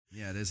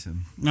is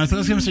him. I thought I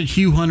was going to say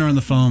Hugh Hunter on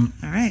the phone.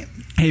 All right.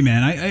 Hey,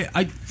 man,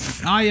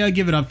 I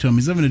give it up to him.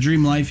 He's living a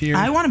dream life here.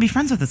 I want to be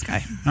friends with this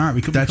guy. All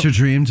right, That's your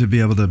dream, to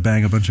be able to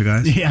bang a bunch of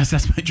guys? Yes,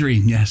 that's my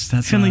dream. Yes,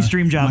 that's Finley's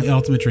dream job. My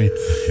ultimate dream.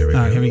 Here we All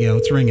go. right, here we go.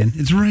 It's ringing.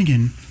 It's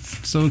ringing.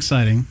 So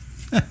exciting.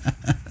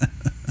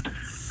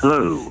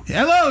 Hello.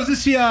 Hello, is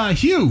this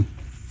Hugh?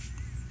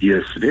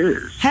 Yes, it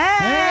is.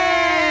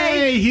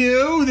 Hey,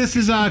 Hugh. This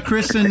is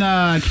Chris and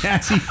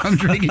Cassie from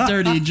Drinking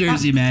Dirty in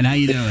Jersey, man. How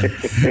you doing?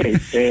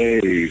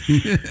 Hey.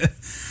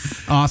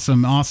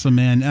 Awesome,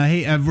 man.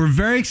 Hey, we're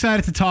very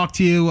excited to talk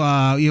to you.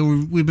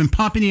 We've been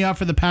pumping you up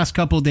for the past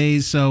couple of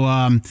days,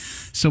 so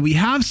we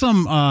have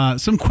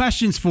some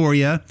questions for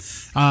you.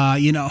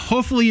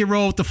 Hopefully you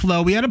roll with the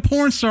flow. We had a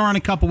porn star on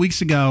a couple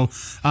weeks ago.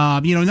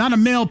 Not a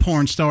male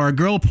porn star, a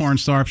girl porn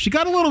star. She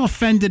got a little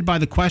offended by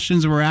the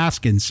questions we're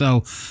asking.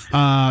 So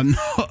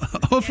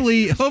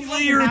hopefully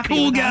you're a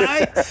cool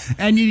guy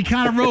and you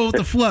kind of roll with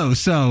the flow.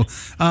 So,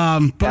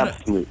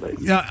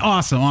 Absolutely.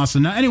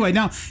 Awesome. Now, anyway,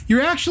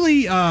 you're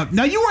actually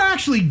you were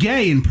actually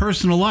gay in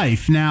personal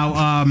life.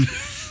 Now,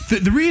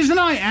 the reason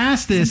I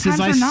asked this is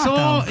I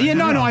saw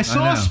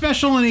a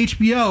special on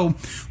HBO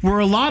where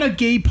a lot of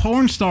gay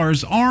porn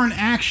stars aren't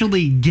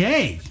actually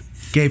gay.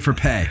 Gay for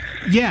pay.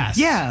 Yes.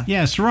 Yeah.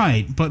 Yes,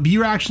 right. But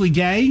you're actually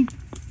gay?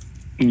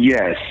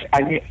 Yes.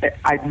 I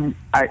mean,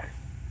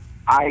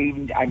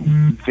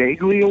 I'm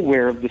vaguely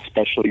aware of the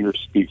special you're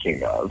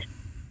speaking of,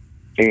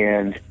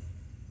 and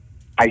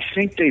I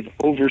think they've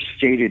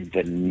overstated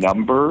the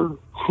number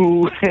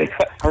who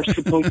are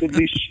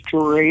supposedly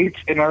straight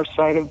in our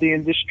side of the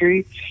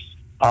industry.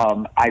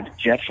 I've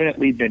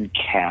definitely been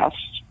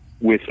cast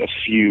with a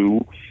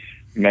few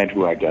men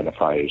who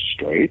identify as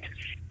straight,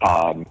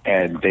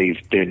 and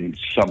they've been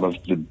some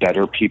of the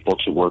better people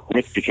to work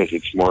with because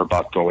it's more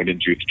about going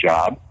and do a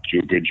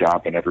good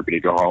job, and everybody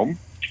go home.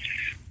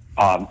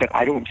 But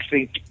I don't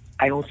think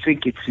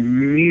it's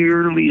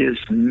nearly as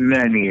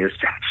many as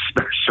that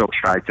special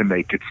tried to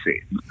make it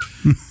seem.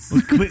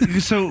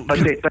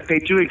 But they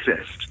do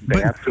exist.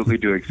 They absolutely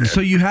do exist.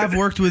 So you have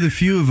worked with a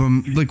few of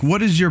them. Like,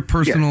 what is your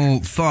personal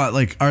thought?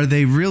 Like, are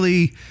they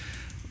really?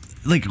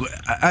 Like,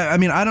 I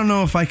mean, I don't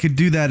know if I could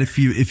do that if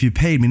you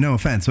paid me. No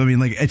offense. I mean,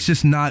 like, it's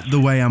just not the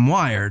way I'm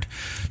wired.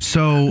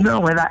 So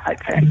no, and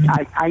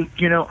I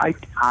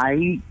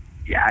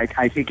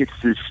think it's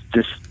this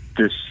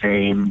the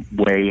same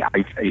way.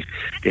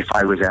 If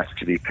I was asked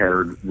to be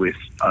paired with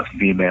a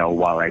female,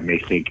 while I may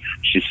think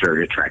she's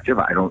very attractive,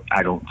 I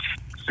don't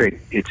think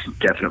it's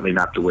definitely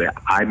not the way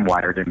I'm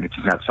wired, and it's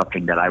not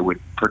something that I would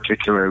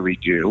particularly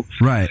do.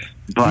 Right.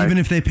 But even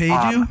if they paid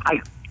you?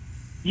 I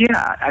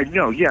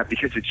know. Yeah,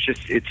 because it's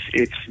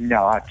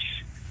not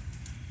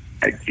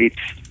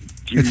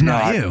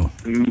you.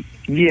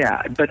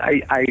 Yeah, but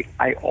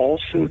I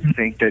also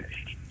think that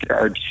there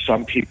are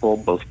some people,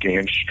 both gay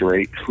and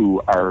straight,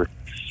 who are,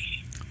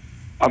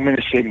 I'm going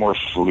to say, more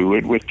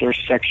fluid with their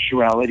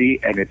sexuality,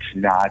 and it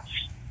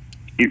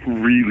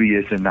really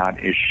is a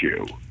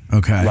non-issue.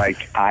 Okay. Like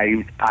to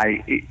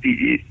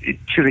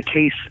the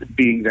case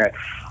being that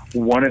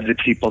one of the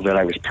people that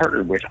I was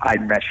partnered with, I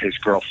met his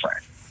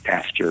girlfriend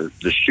after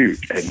the shoot,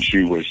 and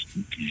she was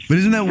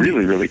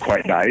really, really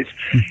quite nice.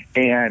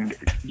 And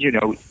she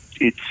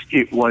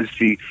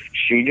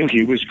knew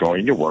he was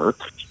going to work.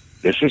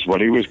 This is what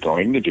he was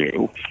going to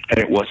do, and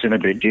it wasn't a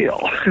big deal.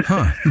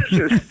 Huh.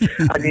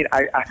 I mean,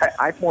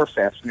 I'm more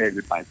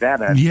fascinated by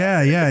that. Yeah.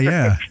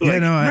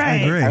 I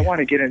agree. I want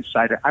to get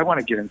inside of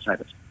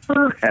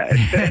her head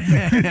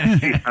and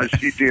see how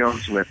she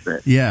deals with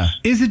it. Yeah.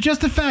 Is it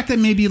just the fact that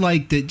maybe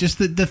like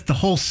the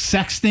whole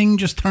sex thing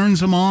just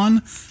turns them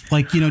on?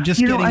 Like, getting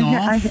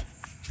off?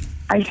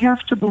 I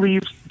have to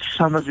believe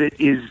some of it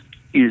is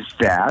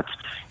that.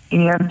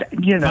 And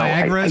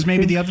Viagra is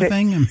maybe the other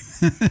thing.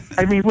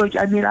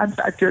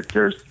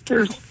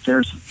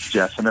 there's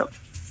definite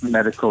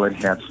medical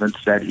enhancements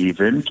that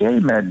even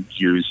gay men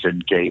use in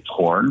gay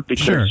porn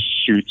because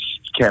shoots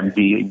can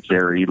be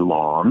very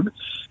long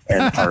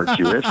and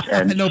arduous,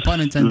 and no pun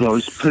intended.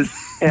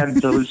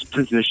 Those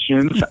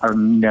positions are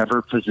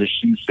never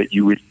positions that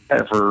you would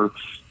ever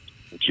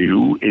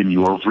do in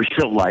your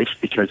real life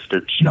because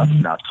they're just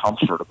not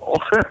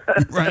comfortable.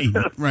 Right,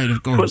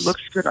 of course. What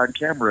looks good on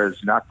camera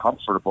is not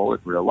comfortable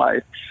in real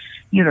life.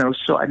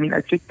 So I mean,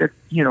 I think that,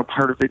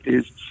 part of it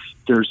is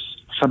there's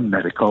some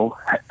medical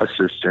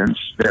assistance.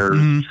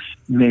 There's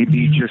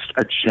maybe just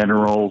a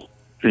general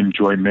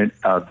enjoyment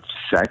of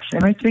sex.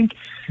 And I think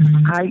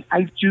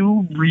I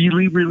do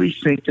really, really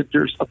think that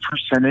there's a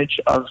percentage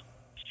of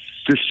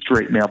the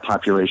straight male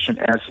population,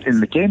 as in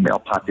the gay male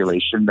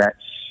population, that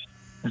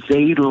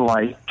they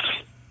like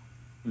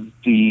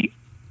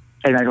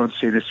and I don't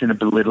say this in a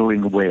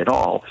belittling way at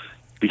all,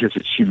 because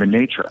it's human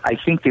nature. I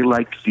think they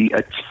like the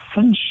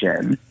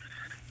attention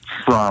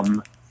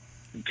from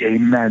gay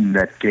men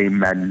that gay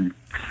men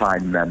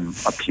find them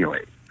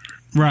appealing.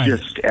 Right.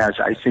 Just as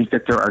I think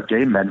that there are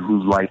gay men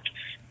who like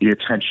the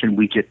attention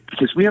we get,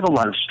 because we have a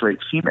lot of straight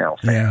female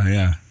fans.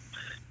 Yeah.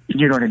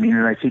 You know what I mean?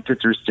 And I think that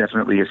there's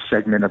definitely a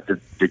segment of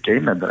the gay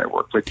men that I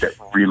work with that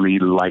really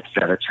like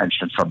that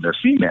attention from their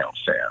female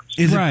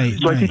fans. Right.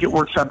 So I think it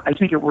works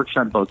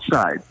on both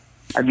sides.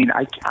 I mean,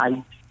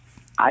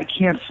 I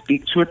can't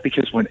speak to it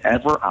because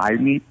whenever I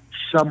meet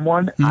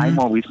someone, I'm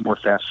always more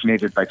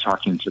fascinated by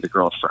talking to the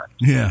girlfriend.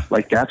 Yeah.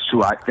 Like that's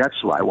who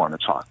I want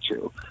to talk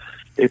to.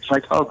 It's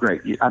like, oh,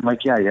 great. I'm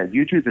like, yeah,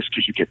 you do this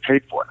because you get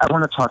paid for it. I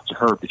want to talk to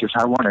her because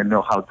I want to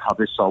know how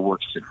this all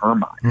works in her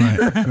mind.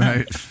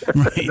 Right.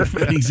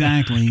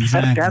 Exactly.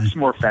 That's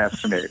more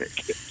fascinating.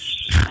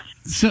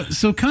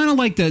 So kind of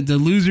like the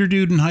loser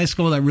dude in high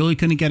school that really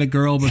couldn't get a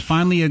girl, but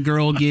finally a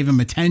girl gave him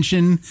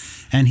attention,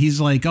 and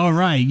he's like, all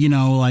right,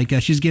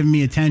 she's giving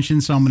me attention,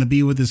 so I'm going to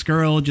be with this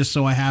girl just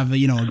so I have,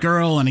 a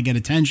girl and I get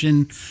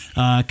attention.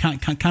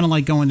 Kind of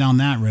like going down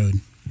that road.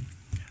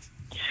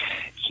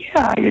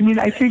 Yeah, I mean,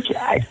 I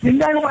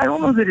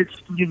don't know that it's.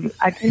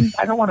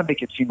 I don't want to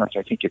make it seem like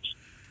I think it's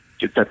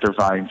that they're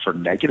vying for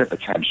negative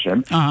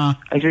attention. Uh-huh.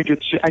 I think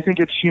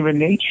it's human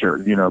nature.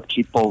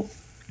 People,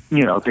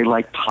 they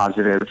like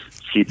positive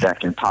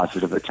feedback and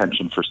positive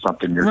attention for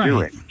something you're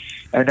doing,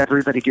 and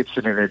everybody gets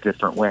it in a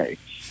different way.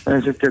 And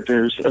I think that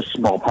there's a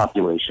small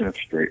population of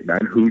straight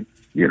men who,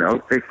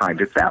 they find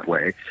it that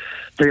way.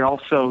 They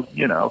also,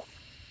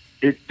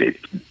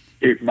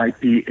 it might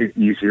be an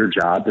easier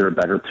job or a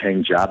better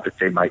paying job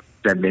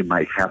than they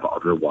might have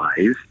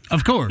otherwise.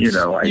 Of course.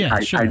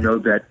 Sure.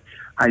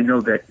 I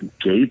know that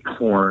gay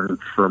porn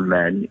for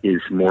men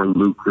is more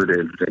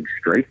lucrative than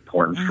straight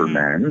porn for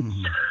men.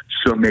 Mm-hmm.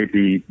 So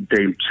maybe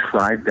they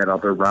tried that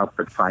other route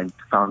but found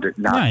it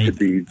not to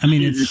be. I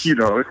mean, it's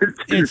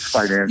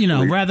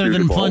financially rather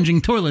suitable. than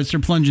plunging toilets, they're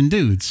plunging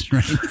dudes,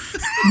 right?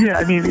 Yeah,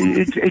 I mean,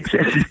 it's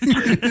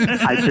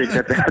I think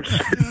that's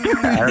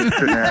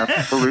an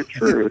absolute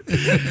truth.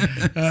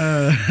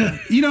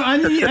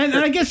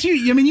 I guess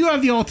you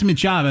have the ultimate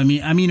job.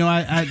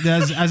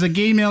 As a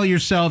gay male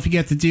yourself, you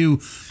get to do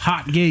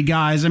hot gay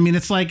guys. I mean,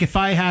 it's like if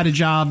I had a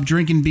job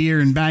drinking beer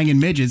and banging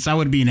midgets, I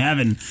would be in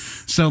heaven.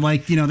 So,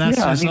 that's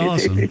awesome.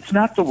 It's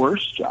not the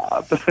worst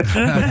job.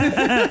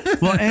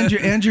 Well, and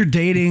you're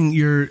dating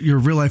your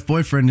real life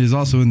boyfriend is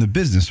also in the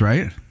business,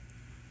 right?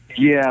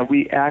 Yeah,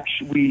 we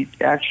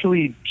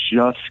actually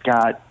just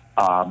got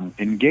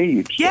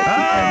engaged at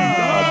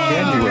the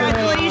end of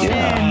January.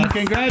 Yeah.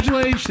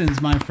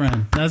 Congratulations, my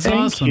friend. That's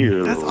awesome. Thank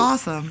you. That's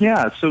awesome.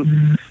 Yeah,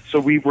 so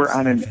we were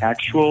on an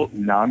actual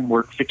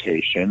non-work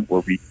vacation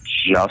where we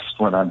just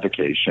went on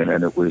vacation,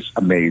 and it was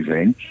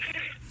amazing,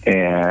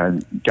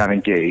 and got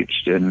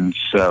engaged, and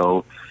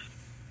so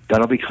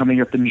that'll be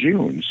coming up in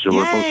June. So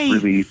we're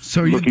both really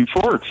looking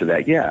forward to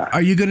that. Yeah.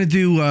 Are you going to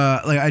do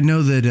I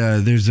know that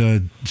there's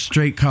a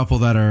straight couple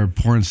that are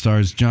porn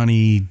stars,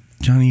 Johnny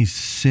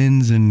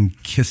Sins and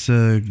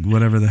Kissa,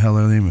 whatever the hell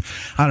her name is.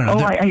 I don't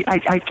know.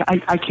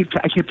 I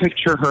can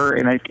picture her,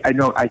 and I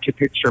know I can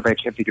picture her, but I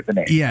can't think of the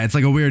name. Yeah, it's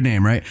like a weird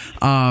name, right?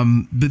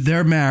 But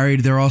they're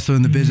married. They're also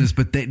in the business,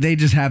 but they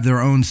just have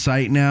their own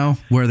site now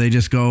where they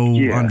just go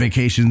on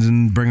vacations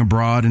and bring a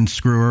broad and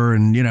screw her,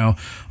 and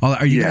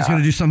are you guys going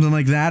to do something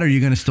like that, or are you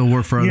going to still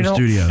work for other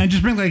studios? And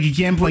just bring like a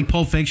gimp, like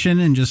Pulp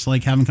Fiction, and just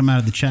like have him come out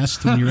of the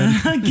chest when you're ready.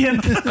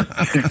 Gimp.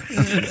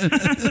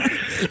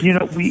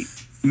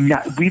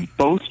 We've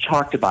both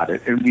talked about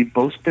it, and we've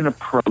both been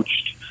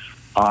approached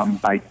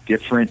by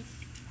different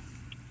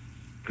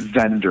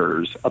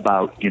vendors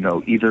about,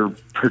 either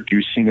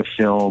producing a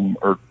film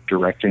or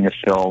directing a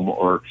film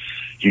or,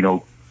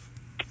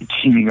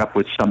 teaming up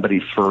with somebody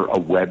for a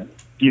web,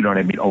 a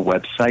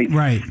website.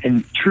 Right.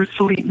 And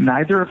truthfully,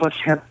 neither of us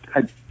have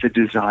the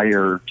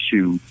desire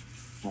to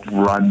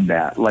run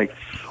that. Like,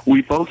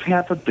 we both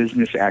have a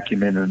business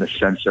acumen in the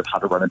sense of how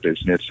to run a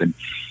business, and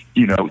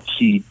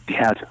he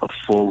has a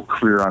full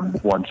career on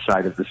one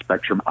side of the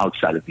spectrum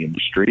outside of the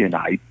industry, and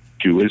I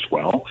do as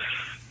well.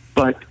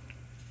 But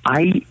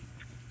I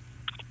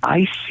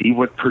see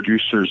what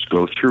producers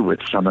go through with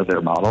some of their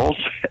models,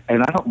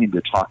 and I don't mean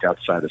to talk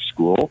outside of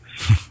school,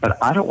 but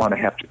I don't want to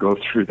have to go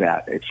through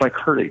that. It's like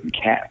herding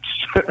cats.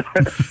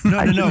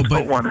 No,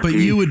 but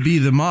you would be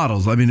the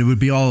models. I mean, it would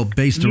be all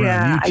based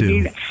around you two.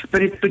 I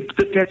mean,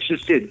 but that's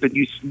just it. But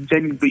you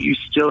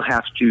still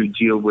have to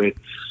deal with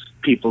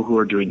people who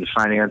are doing the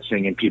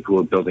financing and people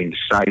who are building the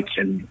sites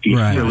and the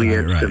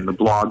affiliates and the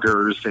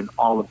bloggers and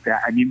all of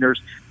that. I mean,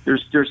 there's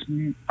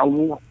a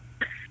lot.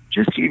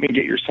 Just to even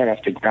get your site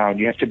off the ground,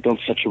 you have to build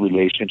such a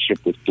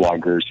relationship with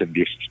bloggers, and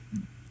this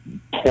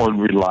porn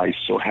relies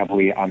so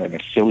heavily on an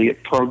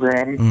affiliate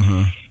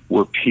program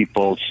where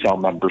people sell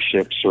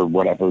memberships or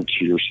whatever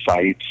to your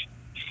site,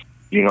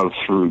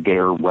 through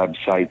their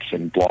websites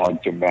and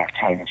blogs and that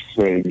kind of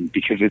thing,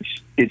 because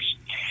it's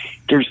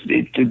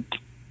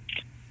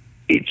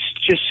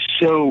just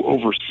so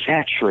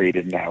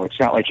oversaturated now. It's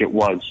not like it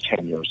was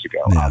 10 years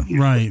ago.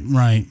 Right.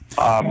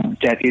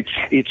 That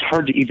it's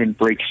hard to even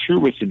break through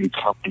with a new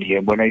company.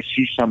 And when I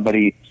see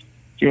somebody,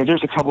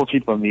 there's a couple of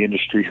people in the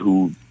industry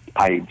who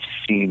I've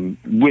seen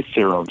with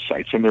their own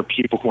sites, and they're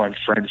people who I'm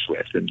friends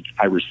with and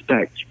I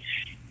respect.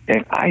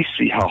 And I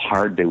see how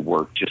hard they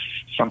work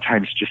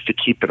sometimes just to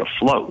keep it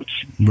afloat.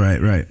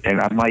 Right.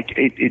 And I'm like,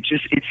 it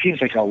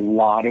seems like a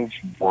lot of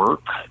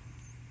work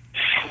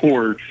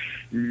for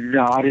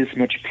not as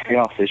much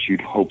payoff as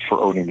you'd hope for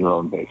owning your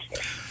own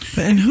business.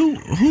 And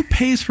who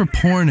pays for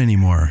porn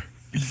anymore?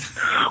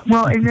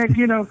 Well, and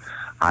then,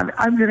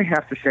 I'm going to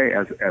have to say,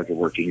 as a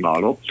working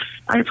model,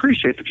 I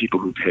appreciate the people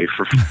who pay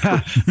for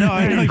for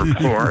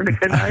porn,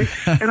 and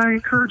I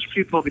encourage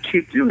people to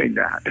keep doing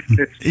that.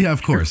 Yeah,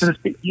 of course. The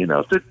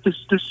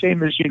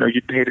same as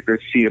you'd pay to go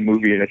see a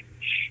movie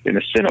in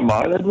a cinema.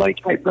 I'd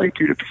like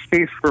you to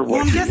pay for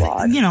what you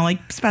want.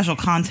 Like special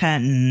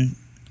content and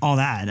all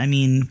that. I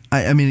mean,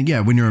 yeah.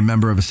 When you're a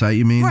member of a site,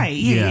 you mean? Right.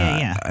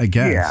 Yeah. I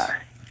guess.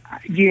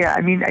 Yeah. I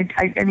mean,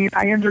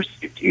 I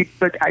understand it,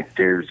 but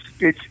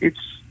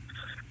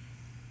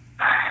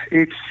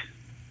it's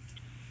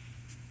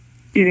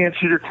in answer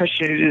to your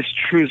question, it is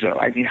true though.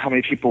 I mean, how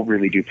many people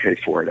really do pay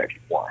for it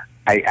anymore?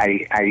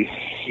 I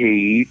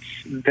hate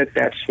that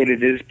that's what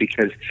it is,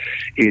 because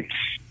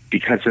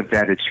of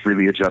that it's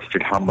really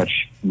adjusted how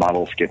much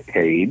models get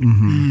paid.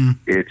 Mm-hmm.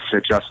 It's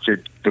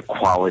adjusted the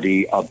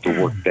quality of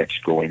the work that's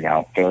going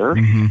out there.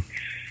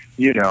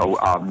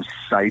 Mm-hmm.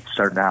 Sites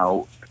are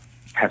now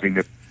having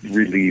to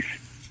release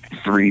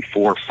 3,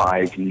 4,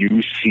 5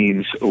 new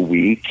scenes a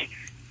week,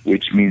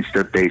 which means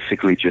they're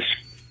basically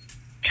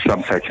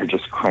some sites are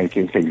just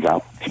cranking things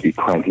out to be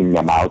cranking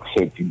them out,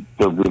 so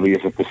there really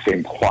isn't the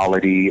same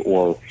quality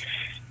or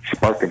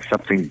spark of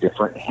something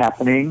different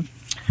happening.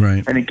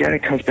 Right. And again,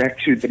 it comes back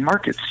to the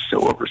market's so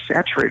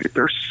oversaturated.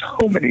 There's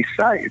so many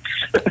sites.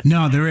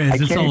 No, there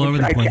is. It's all over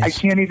the place. I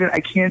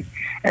can't.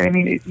 And I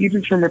mean,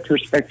 even from a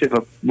perspective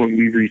of when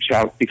we reach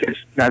out, because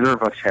neither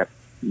of us have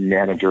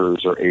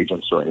managers or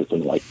agents or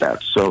anything like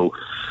that. So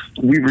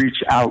we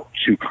reach out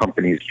to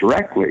companies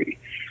directly,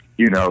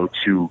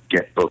 to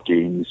get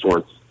bookings,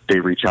 or they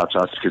reach out to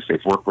us because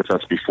they've worked with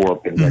us before,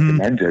 been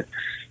recommended.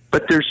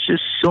 But there's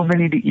just so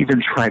many to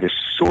even try to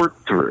sort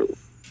through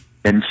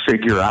and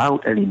figure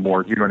out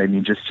anymore. You know what I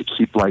mean? Just to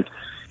keep like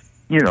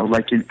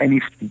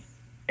in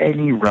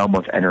any realm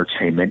of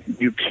entertainment,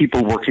 you keep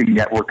a working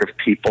network of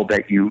people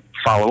that you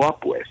follow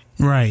up with.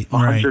 Right.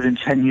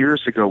 110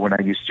 years ago, when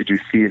I used to do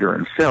theater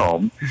and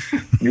film,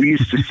 we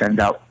used to send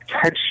out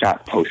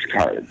headshot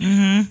postcards.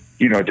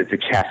 To the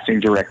casting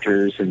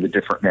directors and the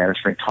different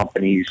management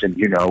companies, and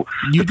the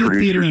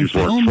producers you've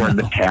worked for in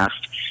the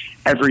past.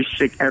 Every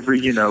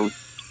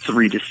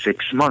 3 to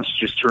 6 months,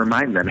 just to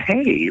remind them,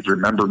 hey,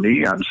 remember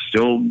me? I'm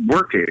still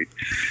working.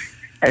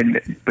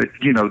 But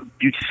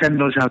you'd send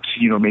those out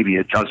to maybe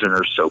a dozen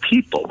or so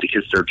people,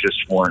 because there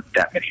just weren't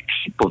that many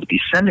people to be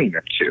sending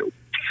them to.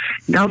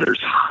 Now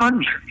there's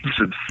hundreds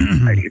of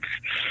sites,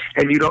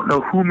 and you don't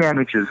know who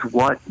manages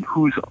what,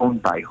 who's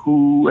owned by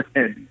who,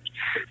 and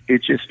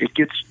it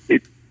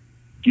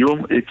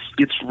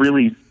gets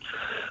really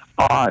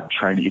odd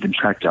trying to even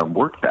track down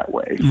work that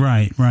way.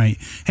 Right.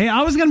 Hey,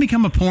 I was going to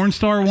become a porn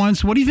star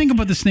once. What do you think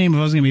about this name if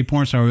I was going to be a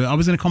porn star? I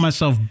was going to call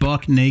myself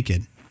Buck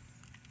Naked.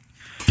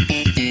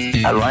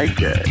 I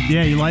like it.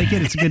 Yeah, you like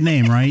it? It's a good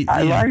name, right?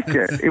 I like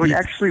it. It would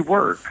actually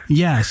work.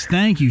 Yes,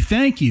 thank you.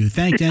 Thank you.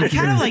 Kind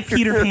of like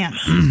Peter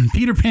Pants.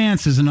 Peter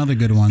Pants is another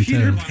good one,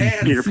 too.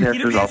 Peter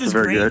Pants is also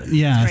very good.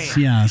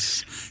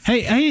 Yes.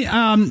 Hey,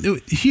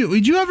 Hugh,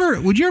 would you ever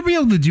be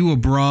able to do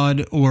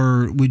abroad,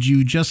 or would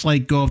you just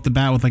like go up the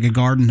bat with like a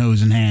garden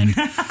hose in hand?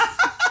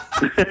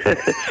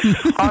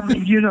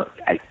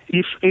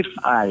 If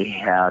I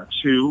had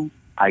to,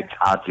 I'd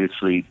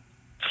obviously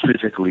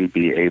physically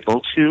be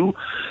able to.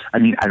 I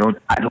mean, I don't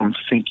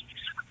think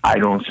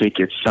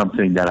it's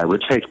something that I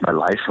would take my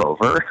life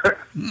over.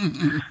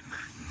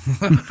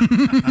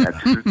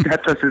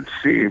 that doesn't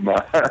seem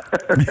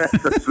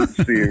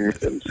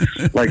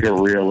like a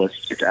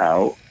realistic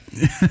out.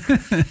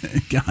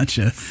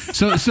 Gotcha.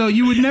 So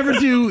you would never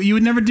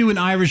do an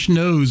Irish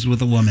nose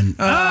with a woman.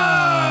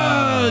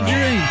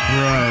 Drink.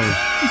 Gross.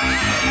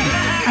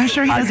 I'm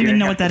sure he doesn't even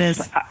know what that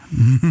is.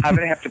 I'm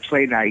going to have to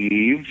play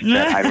naive.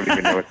 That I don't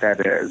even know what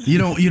that is. You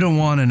don't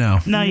want to know.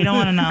 No, you don't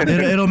want to know.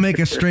 It'll make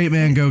a straight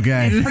man go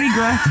gay. It's pretty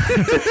gross.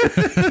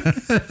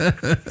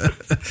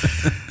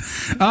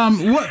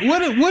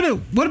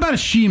 What about a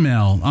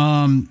she-male?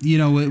 Would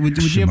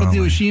you be able to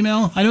do a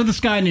she-male? I know this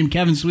guy named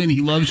Kevin Sweeney.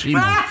 He loves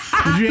she-male.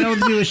 Would you be able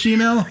to do a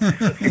she-male?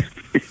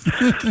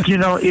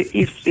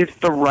 If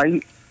the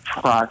right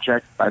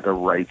project by the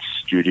right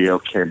studio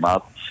came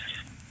up,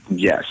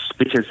 yes,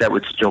 because that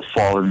would still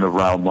fall in the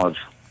realm of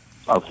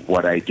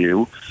what I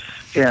do.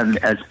 And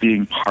as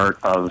being part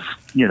of,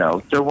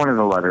 they're one of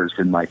the letters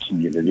in my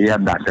community. I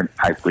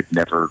would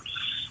never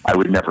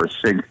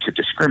think to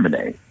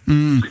discriminate.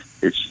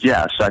 It's,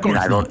 so I mean,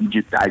 I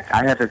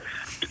haven't,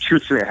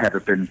 truthfully, I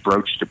haven't been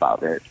broached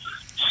about it.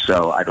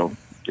 So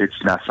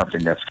it's not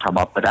something that's come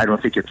up, but I don't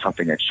think it's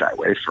something I'd shy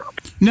away from.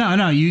 No.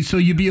 So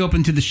you'd be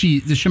open to the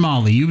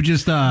Shamali. You would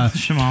just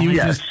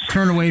just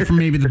turn away from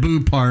maybe the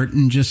boob part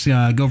and just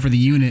go for the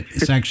unit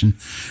section.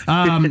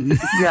 And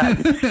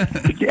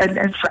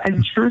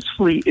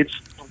truthfully, it's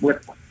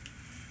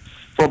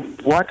from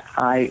what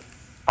I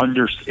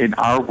in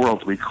our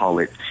world we call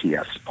it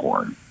TS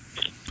porn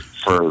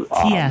for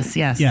yes.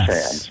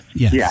 fans.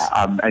 Yes.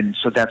 Yeah, and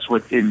so that's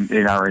what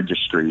in our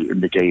industry,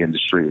 in the gay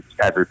industry,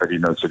 everybody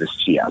knows it as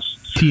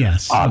TS.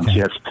 TS. Okay.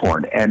 TS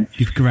porn. And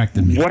You've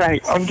corrected me. what I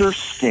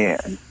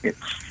understand,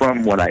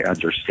 from what I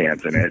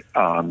understand in it,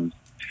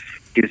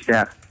 is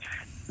that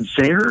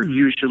they're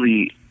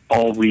usually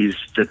always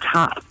the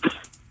top,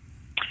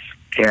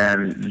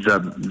 and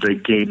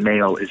the gay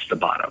male is the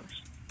bottom.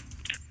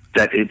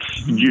 That it's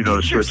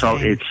so it's all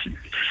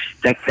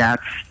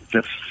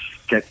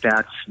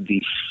that's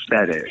the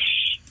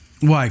fetish.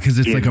 Why? Because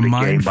it's like a in the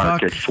mind gay fuck.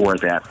 market for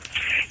that.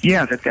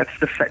 Yeah, that's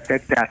the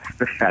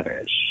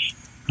fetish.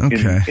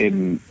 Okay.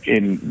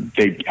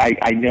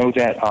 I know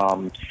that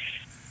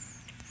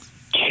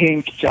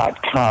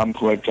Kink.com,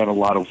 who I've done a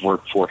lot of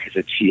work for, has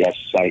a TS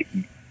site.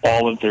 And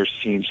all of their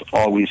scenes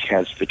always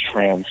has the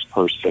trans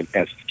person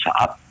as the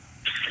top.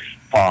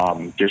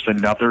 There's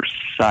another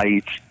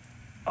site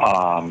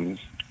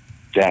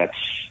that's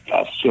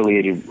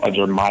affiliated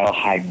under Mile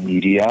High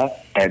Media,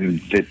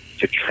 and the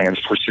trans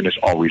person is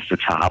always the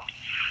top.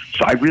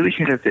 So I really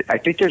think that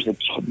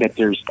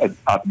there's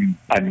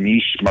a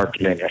niche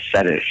market and a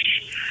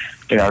fetish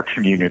in our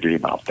community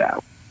about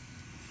that.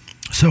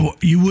 So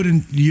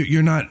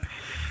you're not.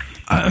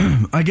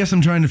 I guess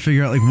I'm trying to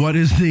figure out, like, what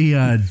is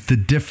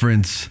the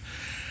difference?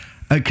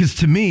 Because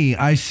to me,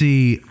 I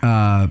see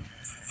a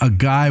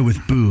guy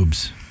with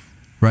boobs,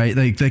 right?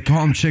 Like they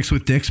call them chicks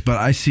with dicks, but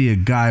I see a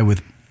guy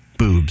with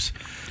boobs.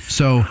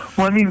 So,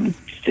 well, I mean,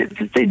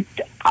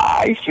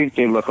 I think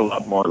they look a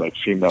lot more like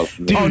females.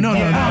 Than Dude, no,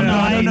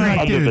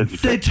 dude.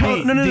 They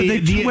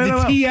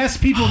The TS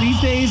people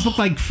these days look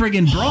like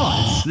friggin'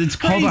 broads. It's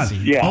crazy. Hold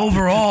on. Yeah.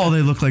 Overall,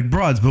 they look like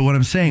broads, but what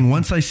I'm saying,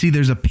 once I see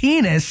there's a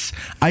penis,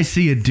 I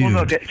see a dude.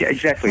 Well, no,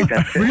 exactly.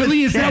 That's it.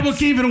 Really? Is that what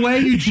gave it away,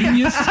 you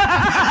genius? That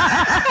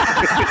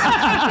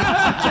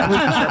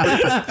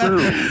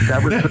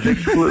was the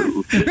big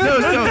clue.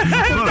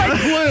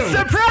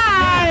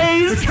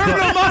 Surprise!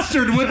 Colonel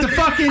Mustard with the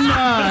fucking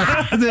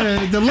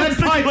the lead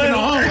pipe in the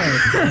hallway.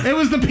 It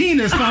was the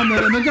penis on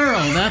the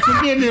girl. That's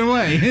what gave it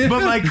away.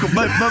 But my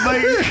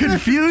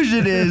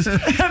confusion is.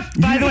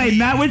 By the way,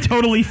 Matt would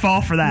totally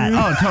fall for that.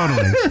 Oh,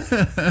 totally.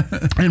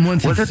 And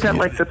once Wasn't that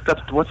like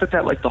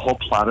the whole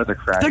plot of the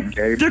crying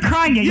game? They're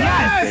crying it.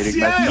 Yes,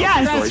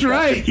 yes, that's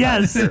right.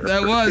 Yes.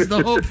 That was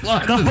the whole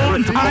plot. The whole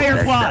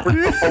entire plot.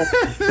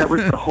 That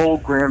was the whole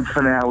grand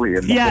finale.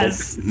 And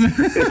Yes. And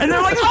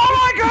they're like, oh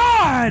my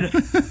God!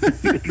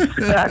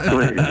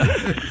 Exactly.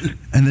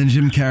 And then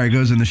Jim Carrey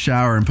goes in the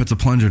shower and puts a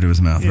plunger to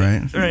his mouth,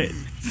 right? Right.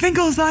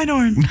 Finkel's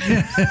Einhorn.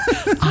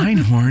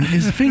 Einhorn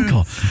is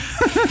Finkel.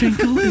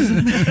 Finkel is.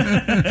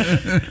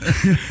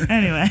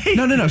 Anyway.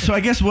 No. So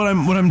I guess what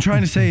I'm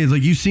trying to say is,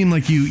 like, you seem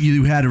like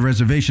you had a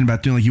reservation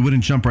about doing, like, you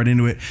wouldn't jump right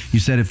into it. You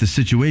said if the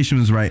situation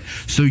was right.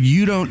 So do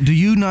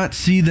you not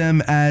see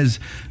them as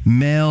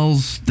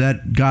males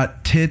that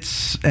got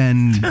tits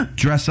and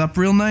dress up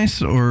real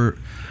nice, or?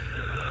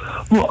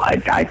 Well, I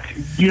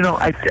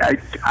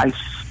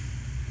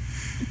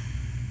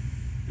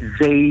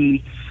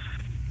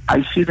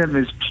see them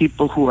as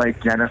people who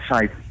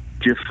identify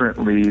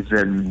differently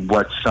than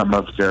what some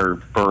of their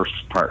birth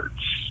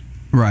parts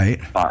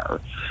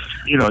are.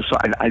 So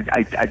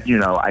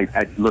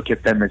I look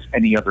at them as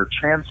any other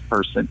trans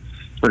person,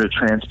 but a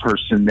trans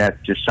person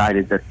that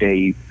decided that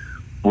they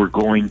were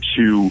going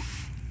to,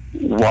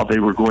 while they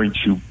were going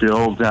to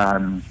build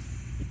on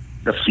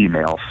the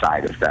female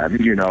side of them,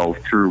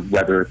 through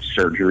whether it's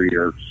surgery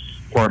or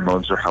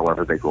hormones or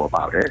however they go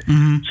about it,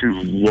 to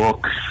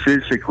look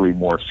physically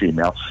more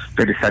female,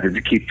 they decided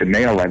to keep the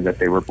male end that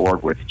they were born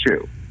with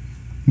too.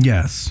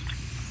 Yes.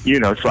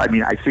 So I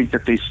mean, I think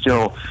that they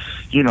still,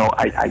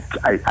 I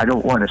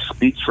don't want to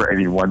speak for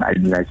anyone. I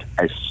mean, I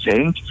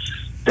think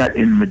that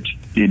in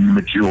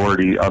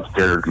majority of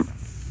their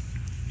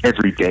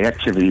everyday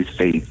activities,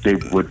 they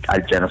would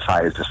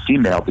identify as a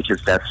female,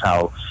 because that's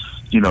how,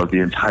 the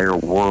entire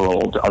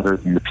world, other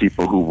than the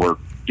people who were,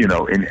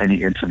 in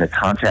any intimate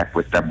contact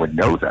with them, would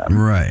know them.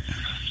 Right.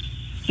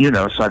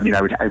 So I mean,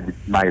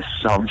 my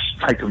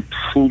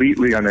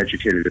completely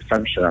uneducated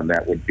assumption on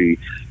that would be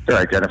they're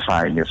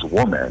identifying as a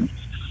woman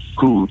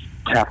who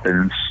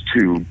happens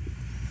to,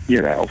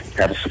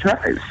 have a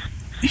surprise.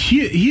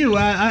 Hugh,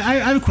 I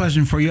have a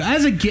question for you.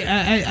 As a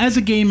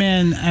gay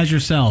man, as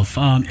yourself,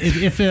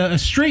 if a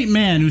straight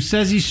man who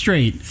says he's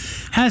straight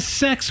has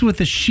sex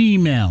with a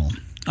she-male,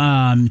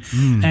 and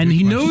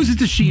he knows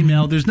it's a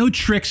she-male, there's no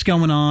tricks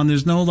going on,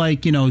 there's no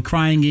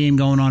crying game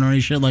going on or any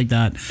shit like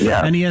that,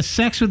 and he has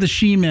sex with a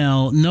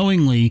she-male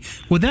knowingly,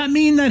 would that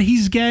mean that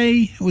he's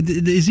gay?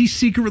 Is he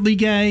secretly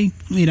gay?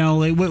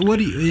 What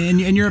do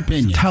you, in your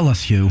opinion? Tell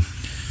us, Hugh.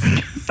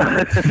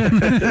 I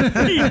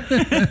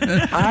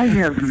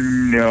have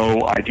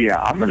no idea.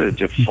 I'm going to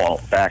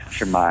default back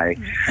to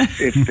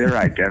if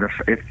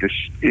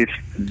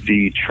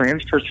the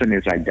trans person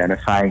is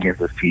identifying as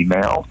a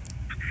female,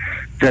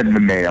 then the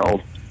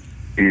male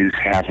is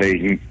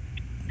having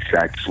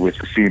sex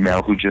with a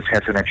female who just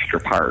has an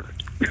extra part.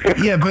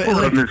 Yeah, but or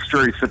like, a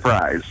mystery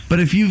surprise. but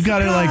if you've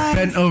got it like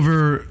bent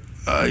over,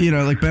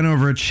 bent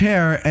over a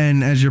chair,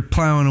 and as you're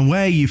plowing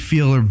away, you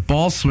feel her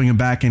balls swinging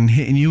back and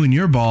hitting you in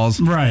your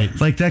balls. Right.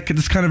 Like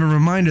that's kind of a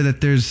reminder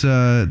that there's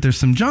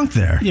some junk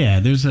there. Yeah,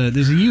 there's a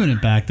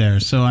unit back there.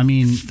 So I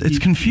mean, It's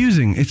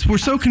confusing. We're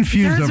so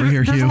confused over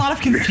here, There's Hugh. a lot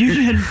of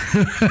confusion.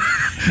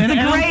 and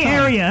the gray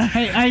area.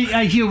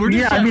 Hey, Hugh, we're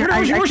just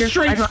we're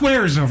straight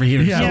squares over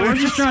here. Yeah, so we're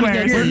just trying to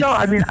get. squares. No,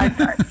 I mean,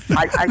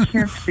 I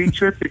can't speak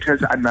to it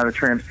because I'm not a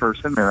trans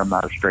person and I'm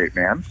not a straight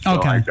man. So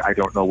Okay. I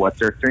don't know what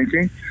they're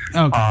thinking.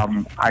 Okay.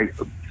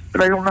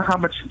 But I don't know how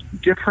much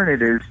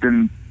different it is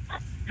than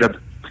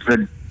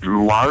the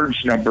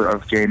large number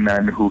of gay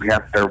men who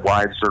have their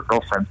wives or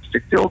girlfriends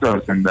stick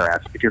dildos in their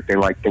ass because they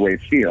like the way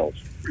it feels.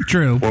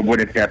 True. Well,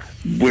 wouldn't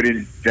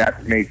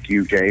that make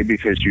you gay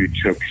because you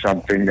took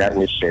something that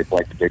was shaped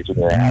like a dick in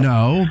your ass?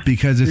 No,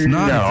 because it's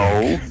not.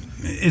 No.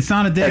 It's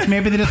not a dick.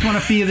 Maybe they just want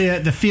to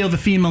feel the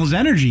female's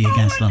energy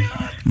against them.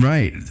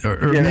 Right. Or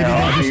maybe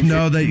they just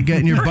know that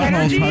getting your butthole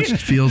Energy?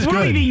 touched feels What are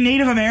we good. being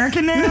Native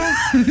American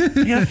now?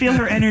 You gotta feel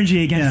her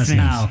energy against me.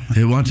 Now.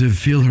 They want to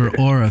feel her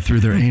aura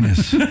through their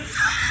anus.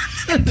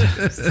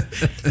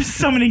 There's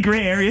so many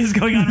gray areas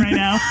going on right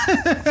now.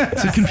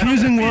 It's a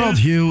confusing world,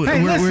 Hugh.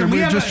 Hey, listen, we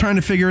we're have just a- trying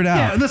to figure it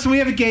Yeah, out. listen, we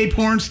have a gay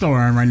porn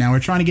store on right now. We're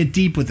trying to get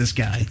deep with this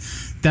guy.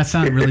 That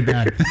sounded really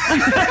bad.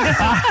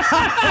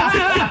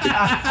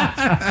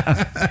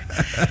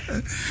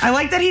 I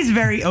like that he's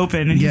very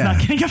open and he's Yeah. not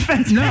getting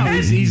offended. No,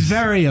 he's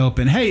very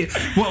open. Hey,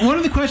 one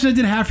of the questions I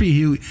did have for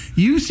you, Hugh,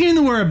 you seem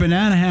to wear a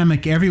banana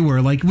hammock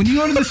everywhere. Like when you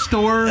go to the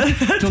store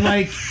to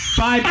like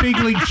buy Big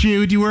League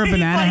Chew, do you wear a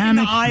banana like in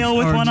hammock? the aisle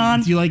with Or one do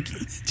on? you like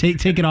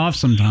take it off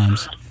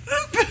sometimes?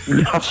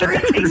 Sure, he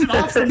takes it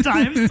off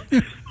sometimes.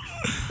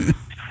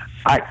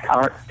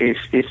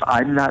 If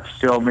I'm not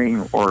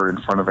filming or in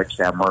front of a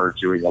camera or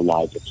doing a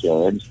live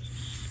appearance,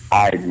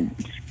 I'm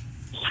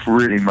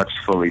pretty much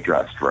fully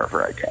dressed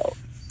wherever I go.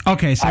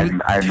 Okay, so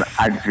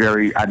I'm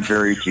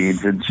very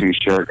jeans and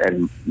t-shirt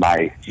and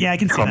my Yeah, I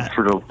can see that.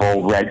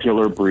 comfortable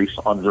regular brief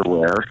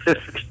underwear.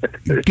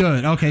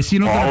 good. Okay, so you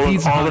don't go to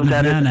Pizza Hut in a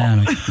that is-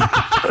 banana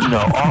hammock. No,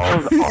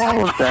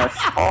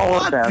 all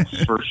of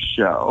that's for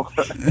show.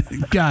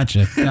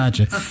 Gotcha.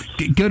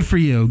 Good for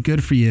you.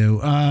 Good for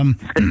you.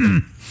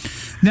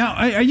 Now,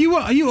 are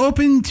you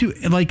open to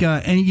like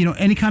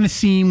any kind of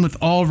scene with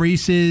all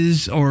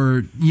races,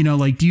 or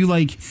like do you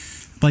like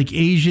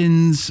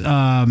Asians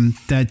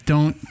that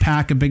don't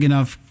pack a big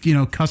enough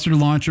custard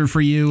launcher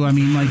for you? I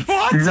mean, like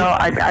No,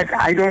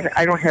 I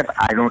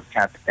don't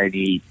have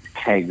any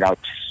hangouts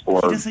He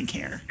or doesn't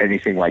care.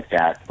 anything like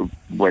that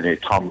when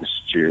it comes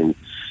to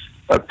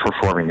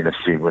performing in a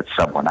scene with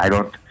someone. I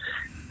don't.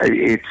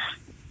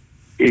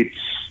 It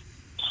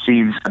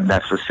seems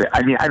unnecessary.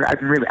 I mean,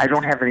 I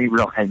don't have any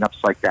real hang-ups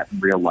like that in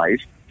real life.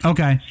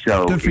 okay,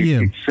 So good for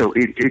you.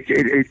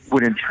 It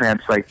wouldn't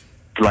translate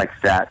like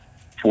that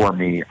for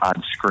me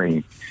on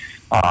screen.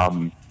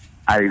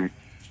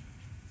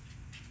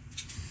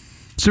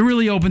 So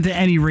really open to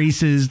any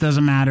races,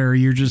 doesn't matter.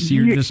 You're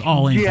just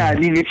all in. Yeah, I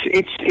mean,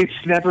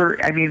 it's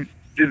never. I mean,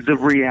 the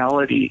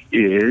reality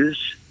is,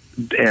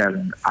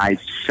 and I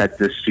said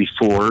this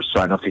before, so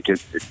I don't think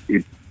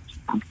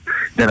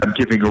that I'm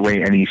giving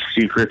away any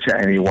secret to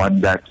anyone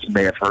that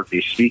may have heard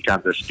me speak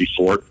on this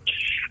before.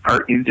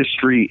 Our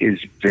industry is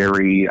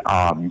very.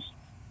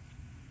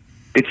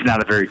 It's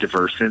not a very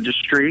diverse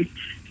industry.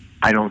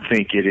 I don't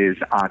think it is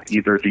on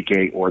either the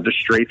gay or the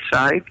straight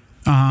side.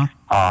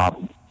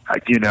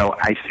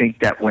 I think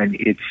that when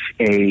it's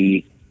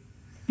an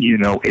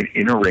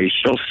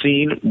interracial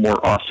scene,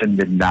 more often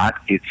than not,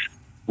 it's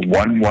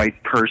one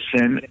white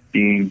person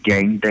being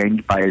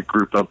gangbanged by a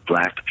group of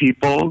black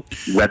people,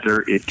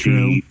 whether it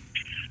True. be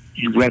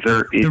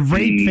The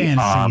rape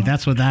fantasy,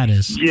 that's what that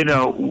is.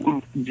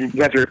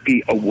 whether it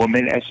be a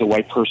woman as the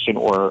white person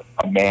or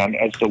a man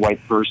as the white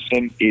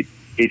person, it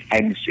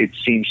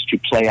seems to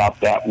play out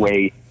that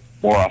way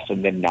more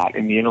often than not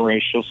in the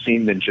interracial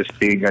scene than just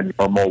being a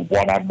normal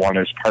one-on-one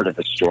as part of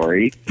a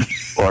story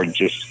or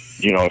just,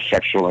 a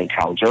sexual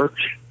encounter.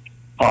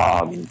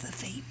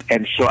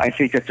 And so I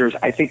think that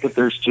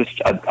there's just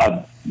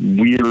a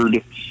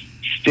weird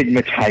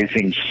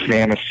stigmatizing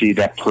fantasy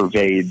that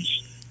pervades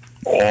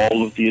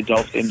all of the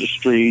adult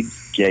industry,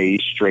 gay,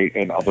 straight,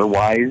 and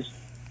otherwise,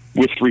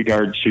 with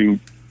regard to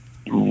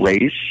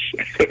race.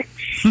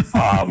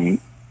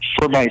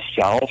 For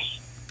myself,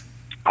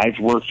 I've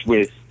worked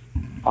with,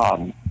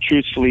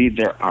 truthfully,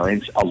 there are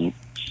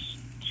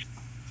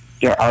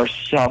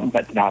some,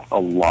 but not a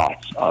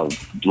lot of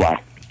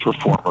black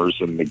performers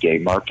in the gay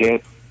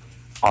market.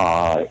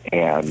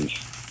 And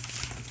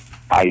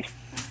I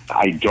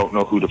don't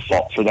know who to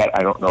fault for that.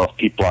 I don't know if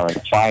people aren't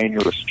applying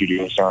or if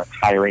studios aren't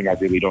hiring. I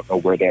really don't know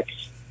where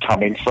that's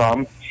coming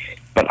from.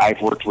 But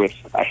I've worked with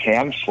a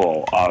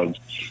handful of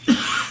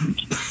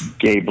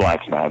gay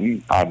black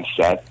men on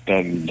set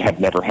and have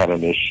never had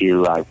an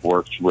issue. I've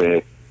worked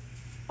with,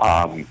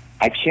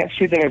 I can't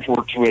say that I've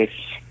worked with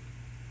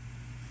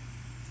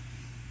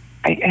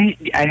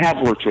I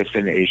have worked with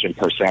an Asian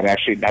person.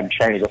 I'm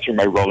trying to go through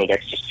my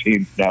Rolodex to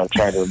see now,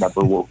 trying to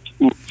remember who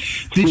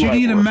Did you I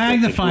need a worked with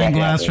magnifying and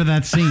who I glass for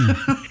that scene?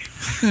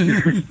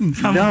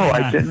 No,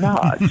 I did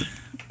not.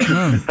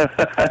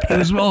 It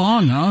was well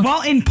hung, huh?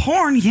 Well, in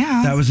porn,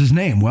 yeah. That was his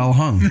name, Well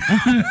Hung.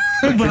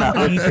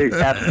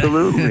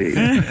 Absolutely.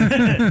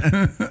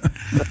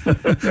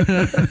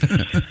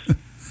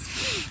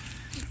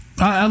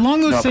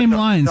 Along those same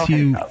lines, no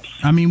Hugh. hang-ups.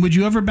 I mean, would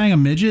you ever bang a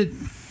midget?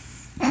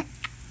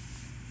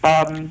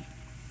 I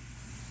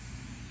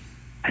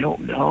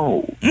don't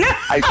know.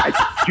 I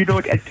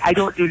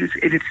don't do this.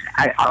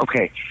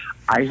 Okay.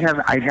 I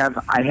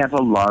have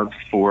a love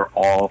for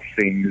all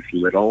things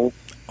little.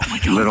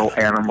 Little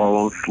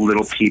animals,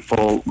 little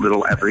people,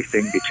 little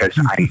everything, because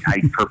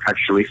I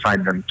perpetually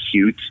find them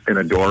cute and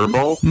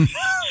adorable.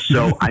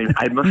 So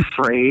I'm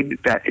afraid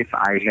that if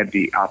I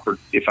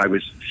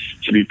was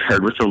to be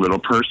paired with a little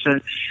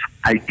person,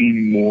 I'd be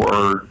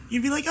more.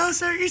 You'd be like, "Oh,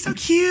 sir, you're so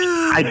cute."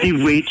 I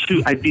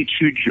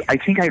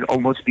think I'd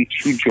almost be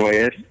too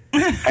joyous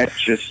at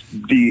just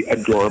the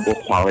adorable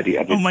quality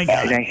of it. Oh my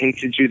God. And I hate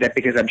to do that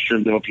because I'm sure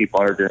little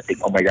people are going to think,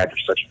 "Oh my God,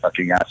 you're such a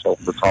fucking asshole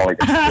for calling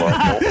it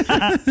adorable."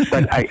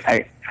 But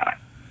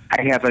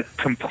I have a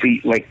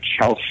complete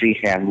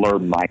Chelsea Handler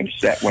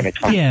mindset when it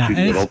comes to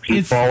little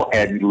people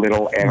and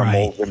little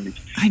animals, and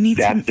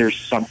there's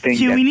something.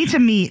 Hugh, we need to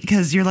meet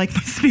because you're like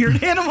my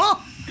spirit animal.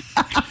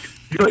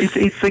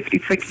 It's like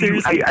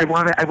I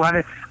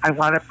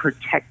want to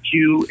protect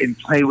you and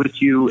play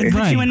with you and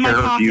put you in my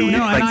pocket. You.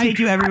 No, and I take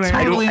you everywhere.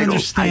 I totally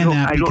understand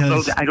that. I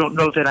don't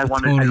know that I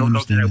want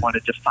to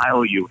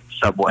defile you in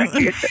some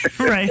way.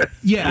 Right.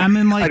 Yeah, I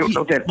mean, I don't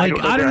know that.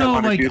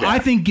 I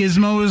think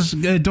Gizmo is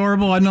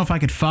adorable. I don't know if I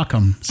could fuck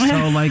him. So,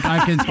 I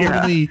can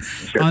totally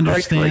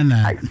understand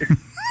that.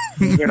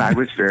 When I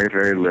was very,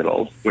 very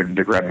little, when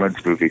the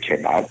Gremlins movie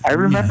came out, I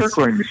remember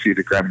going to see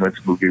the Gremlins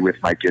movie with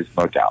my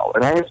Gizmo doll,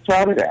 and I was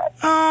proud of that.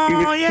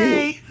 Oh,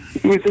 yay.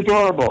 Cute. He was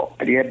adorable,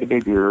 and he had the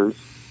big ears,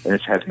 and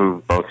his head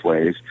moved both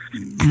ways.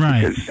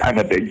 Right. Because I'm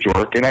a big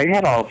dork, and I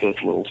had all those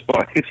little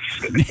toys.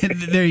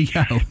 There you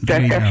go.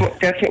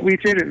 That's what we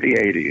did in the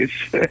 80s.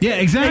 Yeah,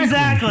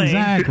 exactly.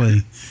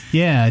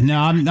 Yeah, no,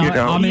 I'm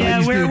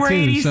 80s we're too.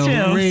 80s So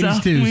too, we're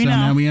 80s too. So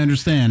now we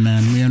understand,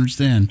 man. We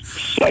understand.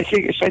 So I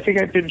think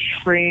I've been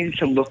trained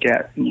to look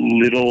at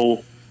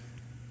little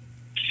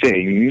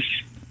things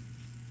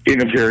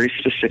in a very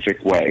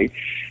specific way,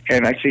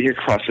 and I think it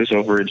crosses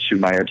over into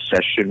my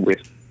obsession with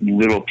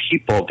little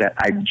people that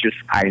I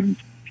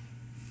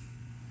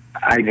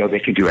know they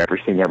can do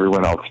everything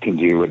everyone else can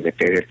do, and that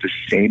they have the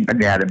same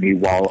anatomy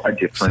while a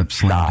different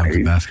size.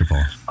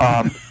 Basketball.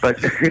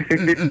 But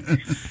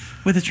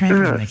with a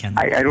trampoline, again.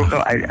 I don't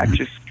know. I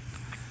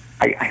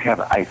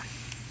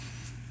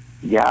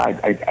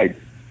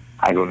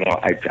don't know.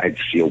 I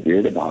feel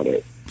weird about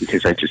it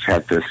because I just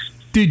have this.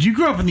 Dude, you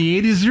grew up in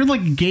the 80s. You're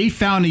like a gay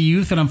fountain of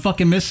youth that I'm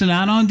fucking missing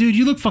out on, dude.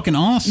 You look fucking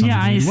awesome.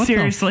 Yeah, dude. What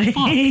seriously. the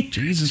fuck?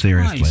 Jesus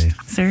Seriously. Christ.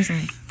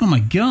 Seriously. Oh my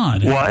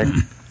God. What?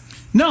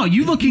 No,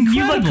 you look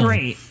incredible. You look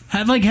great.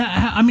 I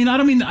mean, I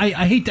don't mean.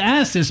 I hate to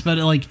ask this, but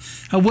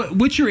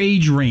what's your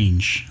age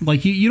range?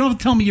 You don't have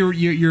to tell me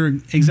your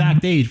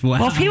exact age. But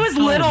well, if he was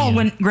little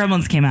when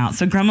Gremlins came out,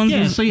 so Gremlins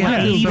was so you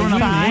had to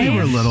 85. We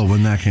were little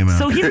when that came out.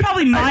 So he's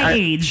probably my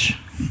age,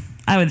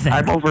 I would think.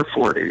 I'm over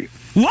 40.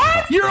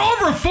 What? You're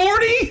over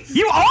 40?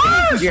 You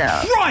are?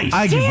 Yeah. Christ!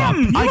 I give up.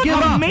 Damn, you I look give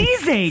up.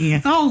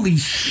 amazing. Holy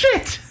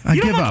shit! I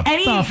You give don't up.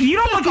 look you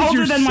don't look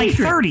older than like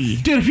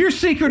 30. Dude, if your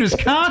secret is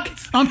cock,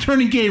 I'm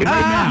turning gay right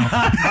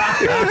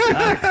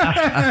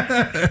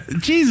now.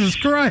 Jesus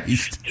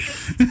Christ.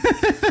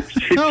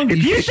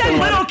 You said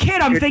little kid,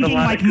 I'm thinking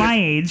like my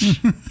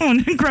age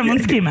when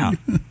Gremlins came out.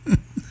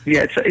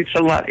 Yeah, it's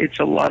a lot. It's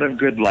a lot of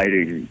good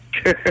lighting.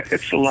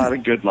 It's a lot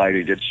of good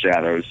lighting and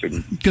shadows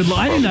and Good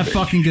lighting, that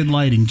fucking good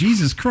lighting.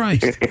 Jesus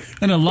Christ.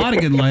 And a lot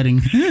of good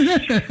lighting.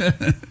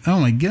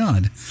 Oh my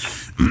God.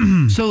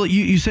 So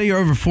you say you're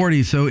over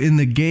 40. So in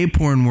the gay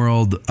porn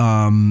world,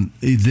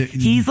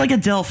 He's like a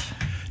DILF.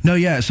 no,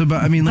 yeah. So,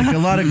 but I mean, like a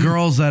lot of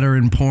girls that are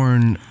in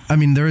porn. I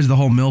mean, there is the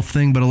whole MILF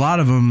thing, but a lot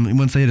of them,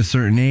 once they hit a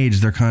certain age,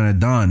 they're kind of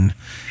done.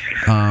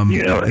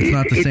 It's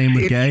not the same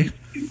with gay.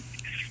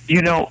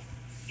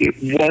 It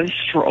was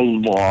for a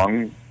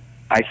long,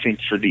 I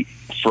think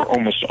for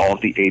almost all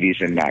the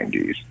 80s and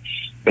 90s,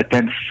 but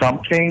then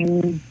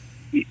something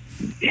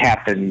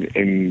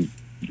happened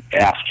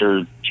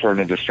after turn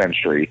of the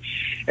century,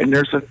 and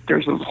there's a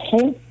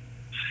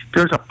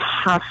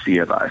posse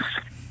of us.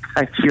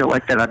 I feel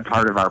like that I'm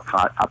part of a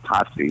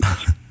posse.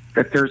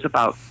 That there's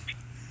about,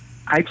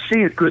 I'd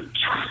say, a good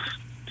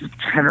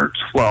 10 or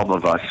 12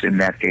 of us in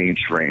that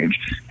age range,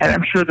 and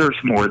I'm sure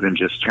there's more than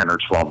just 10 or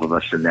 12 of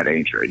us in that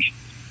age range.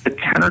 The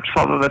 10 or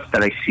 12 of us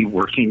that I see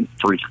working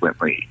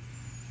frequently,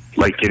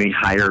 like getting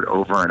hired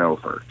over and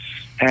over.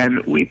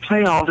 And we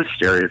play all the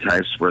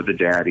stereotypes. We're the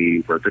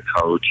daddy, we're the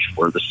coach,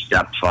 we're the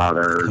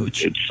stepfather.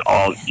 It's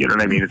all, you know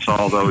what I mean? It's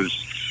all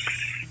those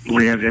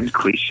random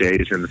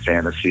cliches and the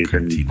fantasies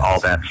and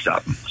all that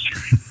stuff.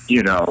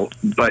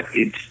 But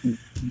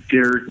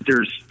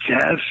there's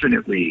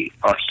definitely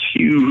a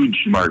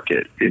huge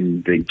market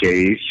in the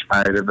gay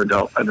side of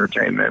adult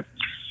entertainment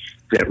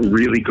that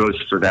really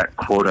goes for that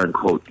quote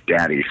unquote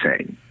daddy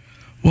thing.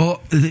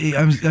 Well,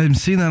 I'm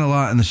seeing that a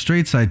lot on the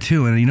straight side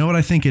too, and you know what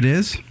I think it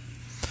is?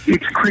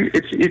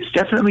 It's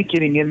definitely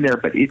getting in there,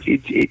 but it's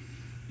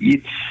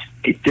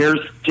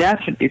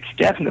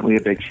definitely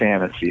a big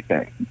fantasy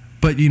thing.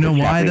 But you know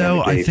why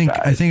though? I think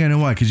I know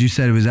why, because you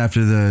said it was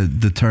after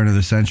the turn of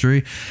the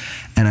century,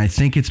 and I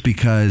think it's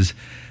because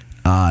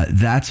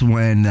that's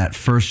when that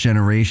first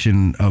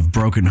generation of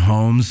broken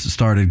homes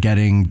started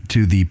getting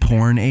to the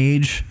porn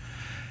age.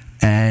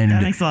 And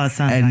that makes a lot of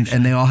sense.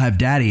 And they all have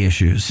daddy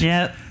issues.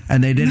 Yep.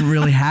 And they didn't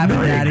really have a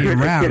daddy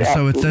around,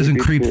 so it doesn't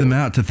creep them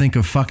out to think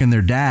of fucking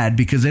their dad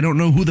because they don't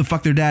know who the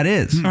fuck their dad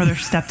is. Or their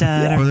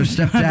stepdad. Or their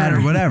stepdad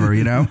or whatever,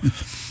 you know?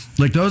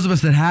 Like those of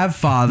us that have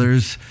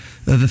fathers,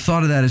 the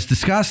thought of that is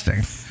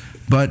disgusting.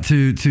 But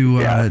to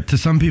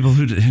some people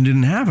who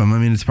didn't have them, I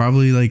mean, it's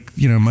probably like,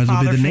 you know, might as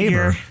well be the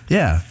neighbor.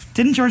 Yeah.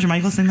 Didn't George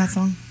Michael sing that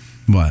song?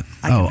 What?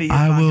 I will be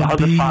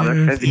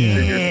your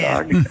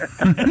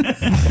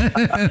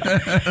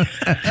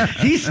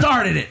He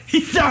started it.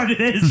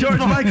 George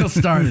Michael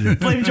started it.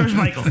 Blame George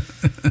Michael.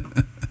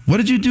 What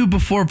did you do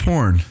before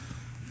porn?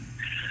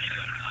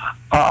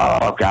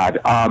 Oh, God.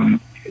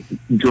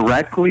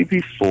 Directly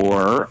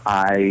before,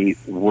 I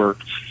was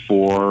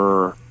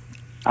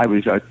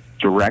a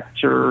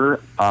director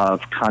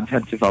of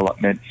content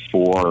development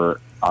for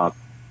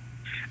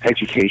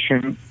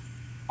education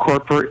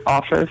corporate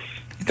office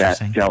that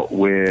dealt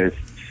with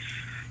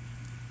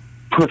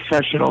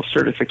professional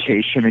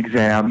certification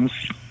exams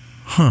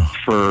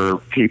for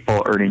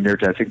people earning their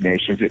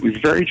designations. It was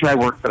very dry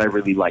work, but I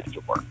really liked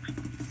the work.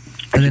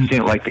 I just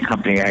didn't like the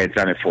company I had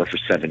done it for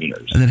 7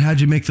 years. And then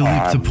how'd you make the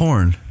leap to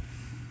porn?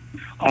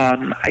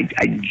 I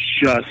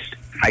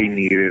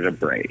needed a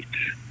break.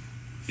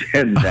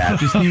 And that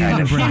Just needed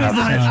a break.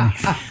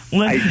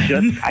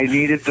 I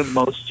needed the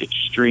most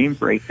extreme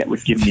break that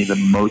would give me the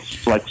most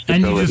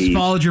flexibility. And you just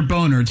followed your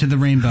boner to the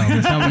rainbow.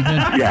 Is that what you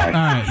did? Yeah. All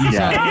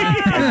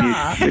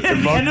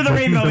right. The end of the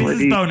rainbow is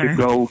his boner.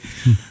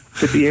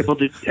 To be able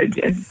to,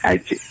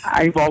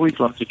 I've always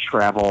loved to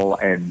travel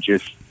and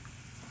just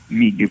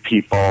meet new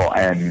people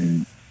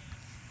and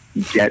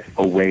get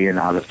away and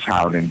out of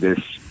town. And this,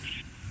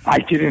 I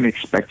didn't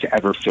expect to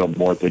ever film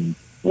more than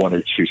 1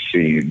 or 2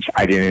 scenes.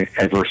 I didn't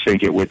ever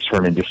think it would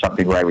turn into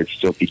something where I would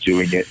still be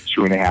doing it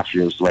 2.5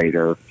 years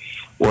later,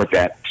 or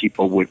that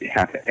people would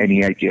have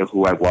any idea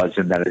who I was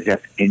and that I'd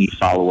have any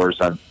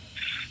followers on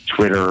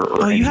Twitter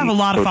or you have a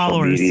lot of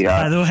followers, media.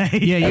 by the way.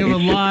 Yeah, you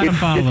have a lot of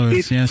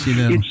followers. Yes, you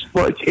do.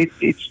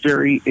 It's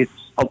very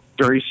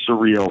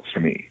surreal to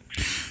me.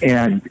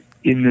 And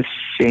in the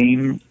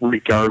same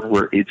regard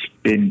where it's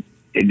been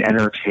an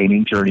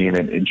entertaining journey and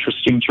an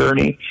interesting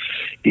journey,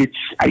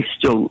 I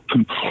still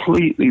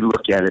completely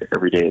look at it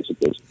every day as a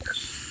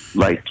business.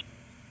 Like,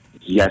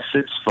 yes,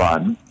 it's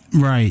fun.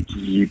 Right.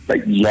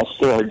 But yes,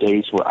 there are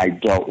days where I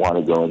don't want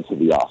to go into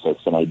the office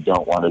and I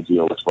don't want to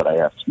deal with what I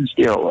have to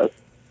deal with.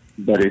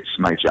 But it's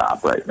my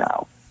job right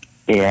now.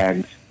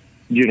 And,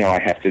 you know, I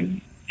have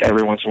to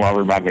every once in a while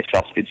remind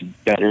myself it's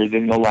better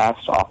than the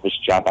last office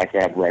job I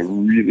had where I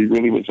really,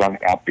 really was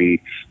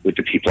unhappy with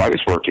the people I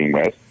was working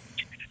with.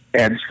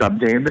 And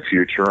someday in the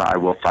future, I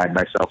will find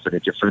myself in a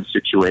different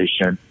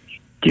situation,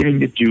 getting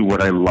to do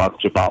what I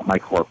loved about my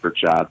corporate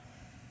job,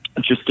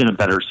 just in a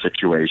better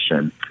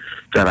situation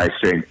that I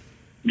think,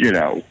 you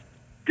know,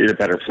 in a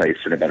better place,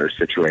 in a better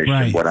situation,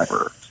 right.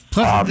 Whatever.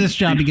 Plus, with this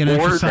job, you get an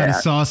extra side of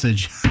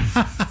sausage.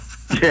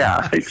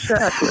 Yeah,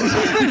 exactly.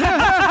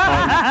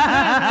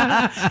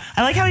 I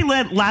like how he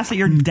laughs at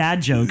your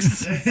dad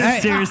jokes.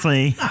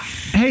 Seriously.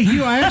 Hey,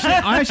 Hugh, I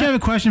actually have a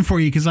question for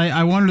you because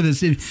I wonder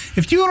this: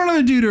 if you and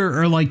another dude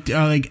are like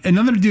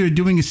another dude are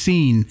doing a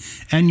scene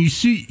and you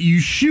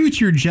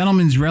shoot your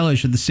gentleman's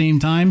relish at the same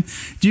time,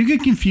 do you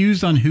get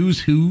confused on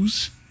who's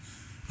whose?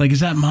 Like,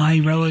 is that my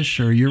relish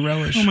or your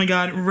relish? Oh my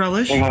God,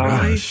 relish?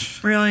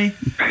 Really?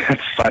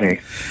 That's funny.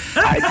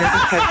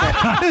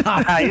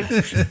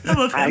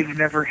 I've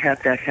never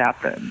had that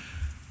happen.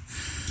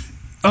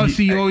 Oh,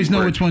 so you always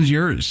know which one's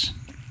yours?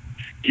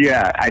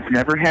 Yeah, I've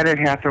never had it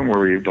happen where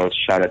we both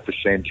shot at the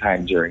same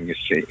time during the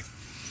scene.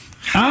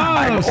 Oh,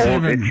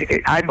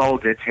 I'm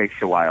old. It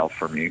takes a while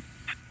for me.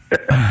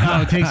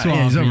 Oh, it takes a while.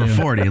 Yeah, he's over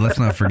 40. Let's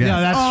not forget. No,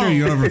 that's true.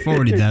 You're over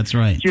 40. That's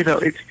right. You know,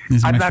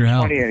 I'm not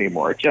 20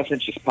 anymore. It doesn't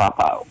just pop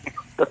out.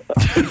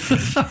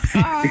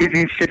 It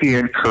needs to be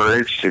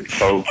encouraged. And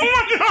so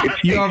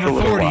you're over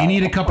 40. You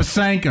need a cup of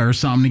Sanka or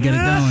something to get it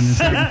going.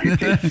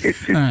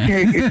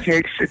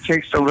 It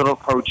takes a little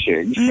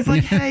coaching. He's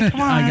like, hey,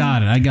 come on.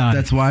 I got it.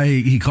 That's why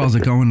he calls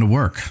it going to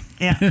work.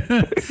 Yeah.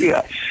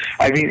 Yeah.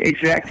 I mean,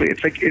 exactly.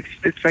 It's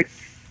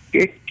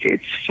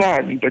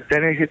fun, but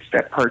then it hits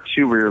that part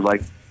too where you're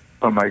like,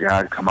 oh my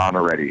God, come on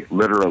already.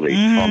 Literally,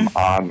 come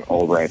on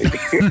already.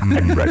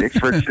 I'm ready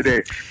for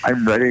today.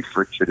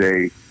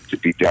 to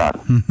be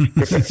done.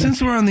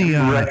 Since we're on the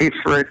Ready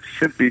for it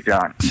to be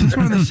done. since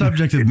we're on the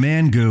subject of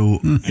man goo,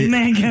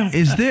 Man goo.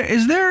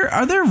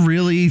 are there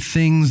really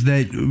things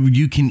that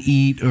you can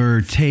eat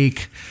or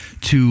take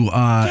to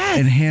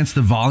enhance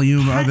the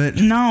volume of it?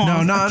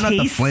 No, not the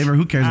taste. flavor.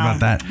 Who cares about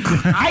that?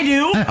 I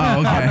do. Oh,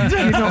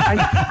 okay. You know,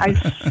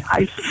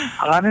 I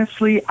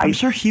honestly, I'm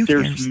sure Hugh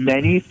there's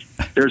cares.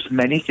 there's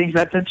many things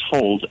I've been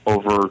told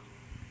over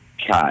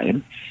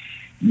time.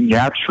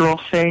 Natural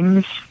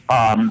things,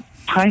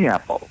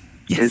 pineapple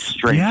is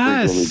strangely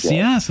really good.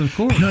 Yes, of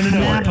course.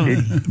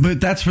 No.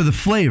 But that's for the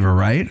flavor,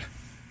 right?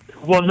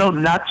 Well, no,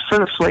 not for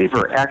the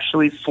flavor.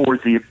 Actually, for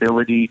the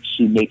ability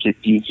to make it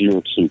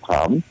easier to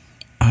come.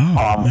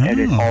 And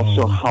it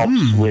also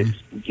helps with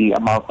the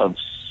amount of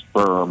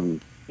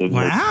sperm in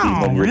your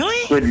Wow, semen, which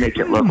really? could make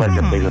it look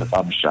like a bigger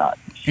thumb shot.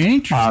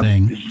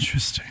 Interesting.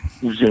 Interesting.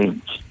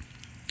 Zinc.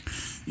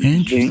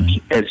 Interesting.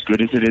 Zinc, as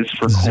good as it is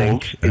for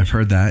Zinc. colds, I've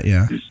heard that.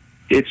 Yeah.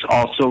 it's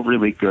also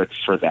really good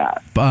for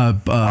that.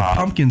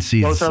 Pumpkin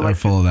seeds those are are like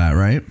full of that,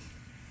 right?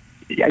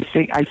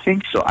 I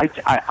think so.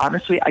 I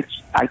honestly, I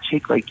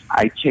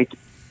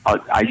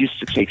used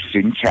to take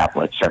zinc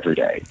tablets every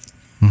day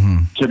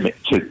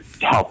to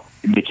help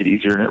make it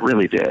easier, and it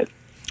really did.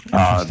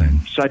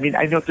 Interesting. So I mean,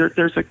 I know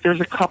there's a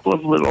couple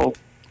of little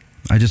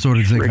I just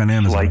ordered zinc tricks on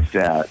Amazon. like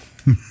that.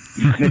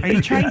 Are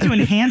you trying to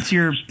enhance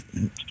your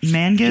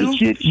man goo?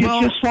 You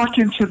just walk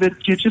into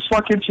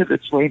the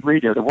Swain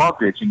Reed or the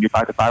Walgreens and you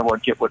buy the buy one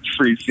get one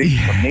free zinc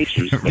from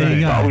Nature's. There you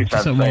It's go. always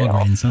Just at on sale.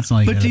 Walgreens. That's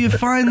all you But gotta do you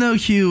find though,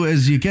 Hugh,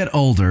 as you get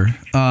older,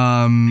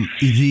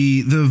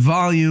 the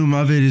volume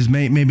of it is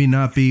maybe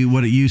not be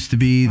what it used to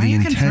be. Why are the you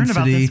intensity. concerned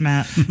about this,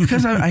 Matt?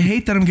 Because I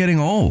hate that I'm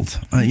getting old.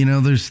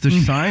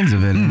 There's signs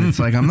of it, and it's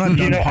like I'm not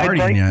done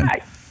partying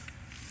yet.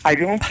 I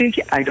don't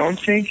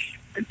think.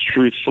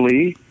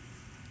 Truthfully,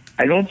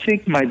 I don't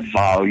think my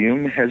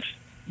volume has.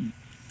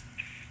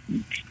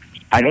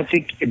 I don't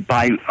think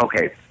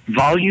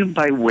volume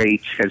by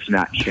weight has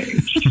not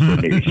changed for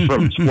me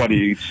from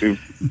 20 to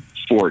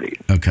 40.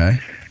 Okay.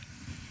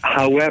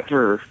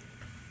 However,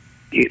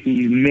 it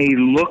may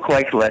look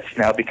like less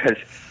now because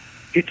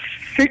it's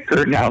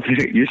thicker now than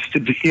it used to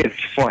be at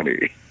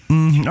 20.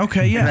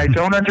 Okay, yeah. And I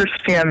don't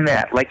understand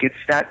that. Like, it's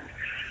not.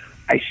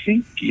 I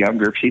think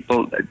younger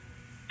people,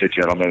 the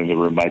gentleman in the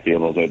room might be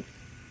able to,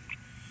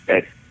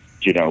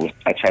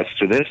 attest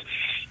to this.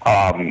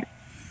 I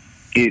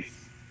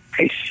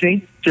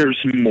think there's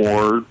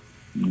more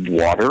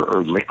water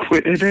or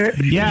liquid in it.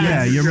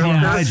 Yeah, you're more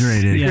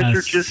hydrated. Because Yes.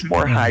 you're just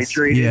more Yes.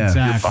 hydrated Yeah.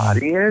 than your Exactly.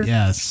 body is.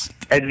 Yes.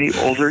 And the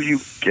older you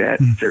get,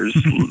 there's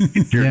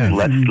Yeah.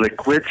 less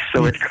liquid,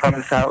 so it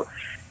comes out.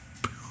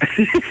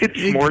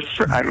 It's more,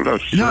 I don't know.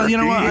 No, you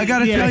know what? I got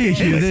to tell you,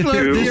 Hugh.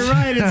 You're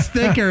right. It's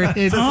thicker.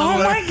 It's Oh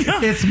my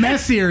God. It's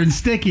messier and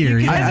stickier.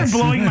 You guys are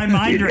blowing my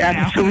mind It right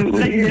now.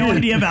 absolutely I have no is.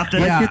 idea about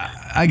this. Yeah,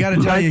 I got to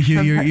tell you,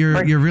 Hugh,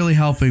 you're really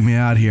helping me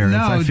out here.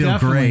 No, I feel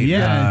definitely. great.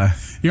 Yeah.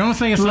 You're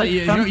almost like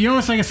you're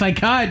almost like a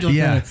psychiatrist,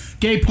 Yeah. like a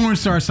gay porn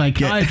star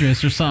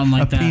psychiatrist or something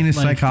like A that. penis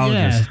Like,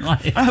 psychologist. Yeah,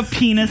 like- A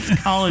penis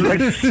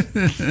psychologist.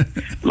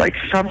 Like,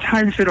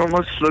 sometimes it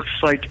almost looks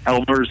like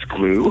Elmer's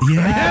glue.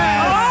 Like,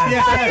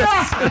 I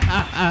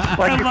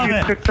love if you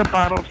it. took the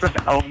bottles of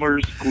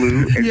Elmer's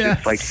glue and Yes.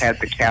 just, like, had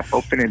the cap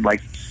open and,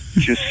 like,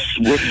 just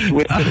switch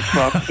it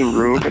across the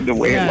room and the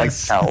way it, like,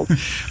 Yes. tells.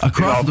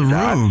 Across the It's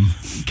all room.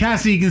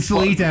 Cassie, you can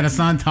still eat that. It's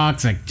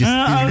non-toxic. Just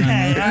Okay. All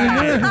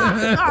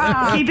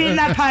right. Keep eating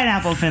that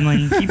pineapple,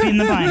 Finley. Keep eating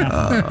the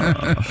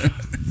pineapple.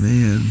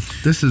 Man,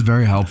 this is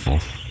very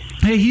helpful.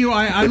 Hey Hugh,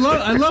 I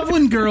love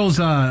when girls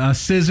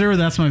scissor.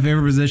 That's my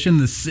favorite position,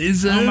 the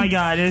scissor. Oh my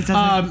God! It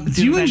doesn't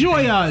Do you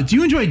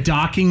enjoy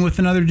docking with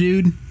another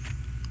dude?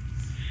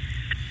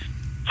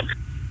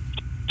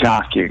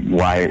 Docking.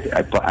 Why?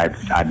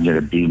 I'm going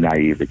to be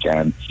naive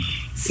again.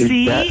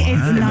 See,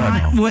 it's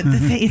not what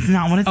it's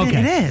not what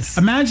it is.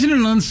 Imagine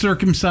an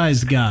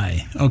uncircumcised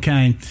guy,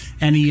 okay,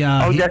 and he.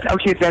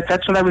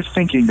 That's what I was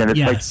thinking. That it's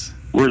Yes.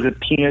 like where the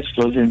penis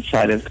goes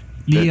inside of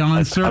the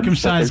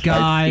uncircumcised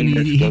guy, and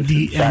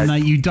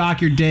you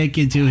dock your dick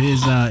into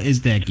his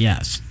dick.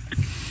 Yes.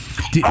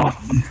 Do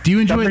you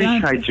enjoy Somebody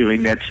that? tried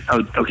doing that.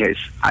 Oh, okay.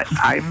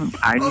 I'm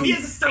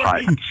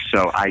cut,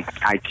 so I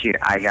can't.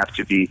 I have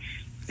to be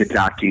the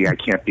docky. I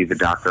can't be the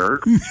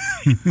docker.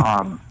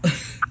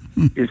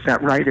 Is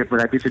that right?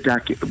 Would I be the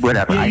docky?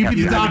 Whatever. Yeah, you'd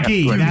be the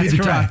docky. That's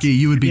correct. Docky.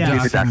 You would be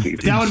Yes. docky.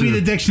 That would be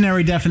the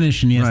dictionary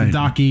definition. Yes, Right. the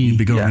docky. You'd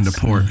be going into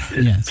port.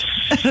 Yes.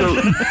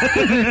 So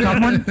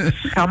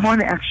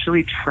someone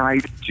actually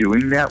tried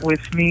doing that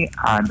with me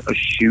on a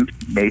shoot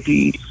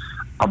maybe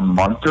a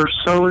month or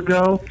so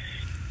ago,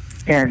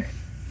 and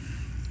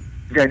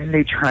then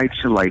they tried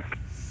to like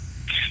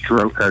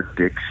stroke our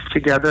dicks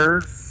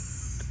together,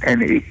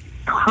 and it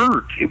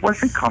hurt. It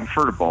wasn't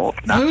comfortable.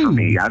 Not for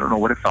me. I don't know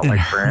what it felt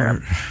like for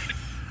him.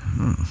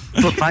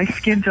 but my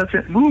skin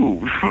doesn't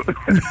move.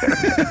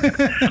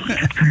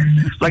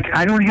 Like,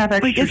 I don't have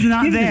extra Like, it's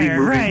not skin to be there.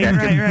 moving Right, back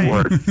right, and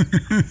right.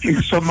 forth.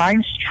 And so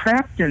mine's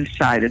trapped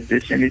inside of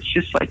this, and it's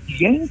just like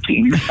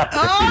yanking. It's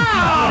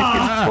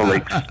not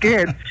like it's pulling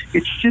skin.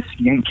 It's just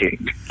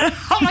yanking.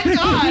 Oh my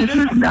God.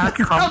 This is not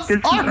Sounds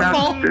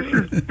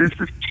this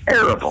is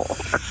terrible.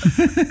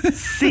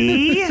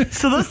 See?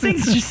 So those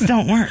things just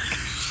don't work.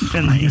 I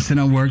Finley. guess it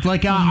don't work.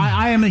 Like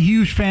I am a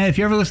huge fan. If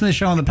you ever listen to the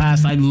show in the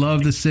past, I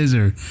love the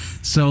scissor.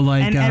 So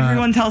like, And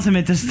everyone tells him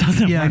it just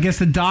doesn't yeah, I work. guess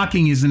the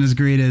docking isn't as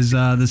great as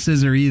the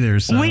scissor either.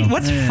 So Wait,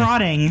 what's yeah.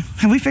 frauding?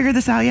 Have we figured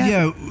this out yet?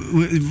 Yeah,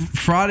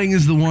 frauding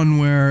is the one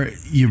where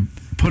you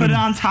put Put them it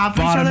on top of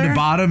each bottom other? to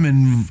bottom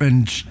and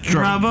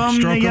Rub 'em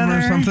stroke them or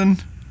together? something.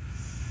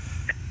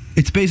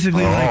 It's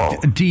basically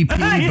like a DP,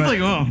 He's but like,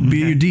 oh.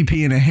 your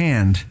DP in a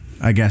hand,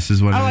 I guess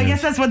is what it Oh, I is.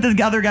 guess that's what this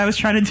other guy was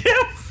trying to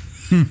do.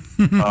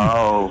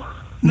 Oh,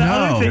 The No.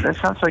 other thing- that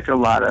sounds like a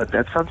lot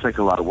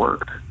of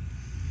work.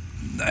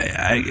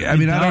 I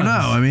mean, I don't know.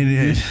 I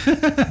mean,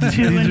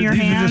 Two in your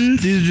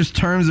hands. These are just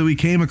terms that we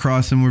came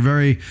across and we're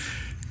very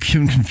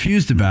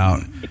confused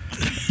about.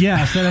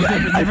 Yeah, so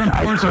different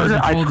porn stars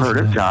have I've told us heard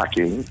of about.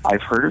 docking.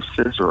 I've heard of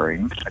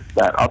scissoring.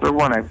 That other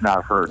one I've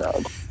not heard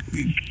of.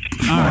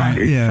 All right.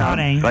 It Yeah.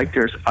 sounds like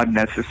there's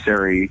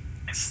unnecessary.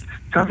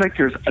 Sounds like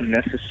there's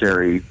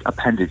unnecessary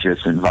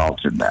appendages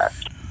involved in that.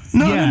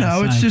 No, Yes,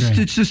 no, it's I just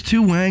agree. it's just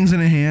two wangs in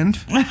a hand.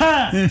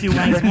 Two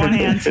wangs, one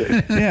hand.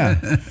 Yeah.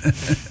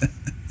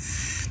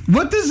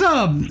 What does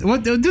a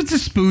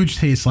spooge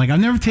taste like? I've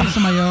never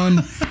tasted my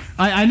own.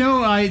 I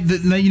know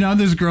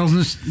there's girls in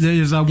this,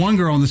 there's one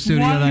girl in the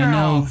studio One that I girl.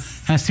 know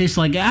has tasted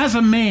like, as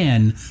a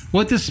man,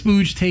 what does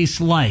spooge taste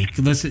like?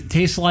 Does it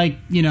taste like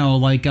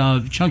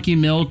chunky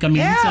milk? I mean,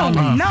 you tell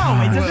Ew, me.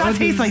 no, it does not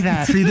taste like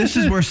that. See, this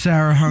is where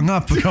Sarah hung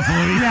up a couple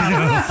of weeks ago.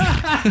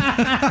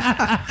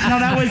 No,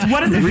 that was,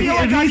 what does it feel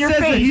like if on he your says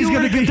that face? he's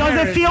gonna be-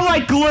 Does it feel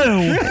like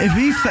glue?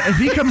 If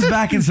he comes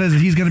back and says that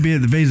he's going to be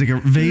at the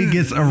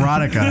Vegas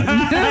Erotica,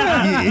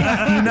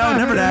 you know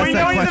never to ask We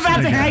that know he's question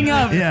about to again. hang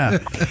up. Yeah.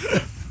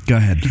 Go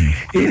ahead.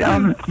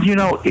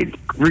 It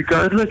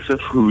regardless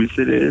of whose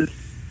it is,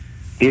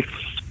 it's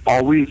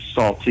always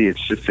salty.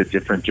 It's just a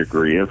different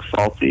degree of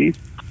salty.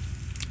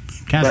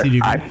 Cassie, do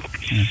you But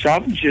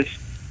agree?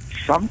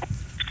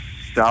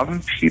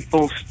 some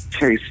people's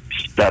taste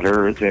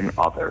better than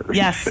others.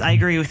 Yes, I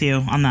agree with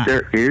you on that.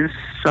 There is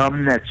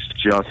some that's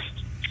just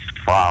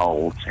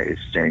foul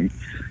tasting,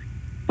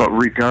 but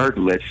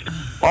regardless,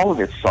 all of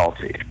it's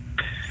salty.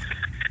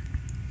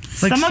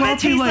 Like Some of it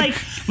salty, tastes like,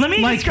 let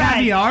me Like describe.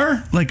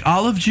 caviar? like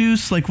olive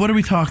juice. Like what are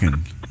we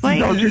talking? Like,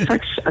 No, just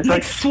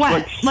like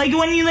sweat. Like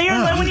when you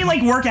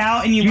like work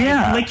out and you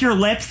Yeah. lick your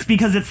lips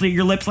because it's like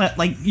your lips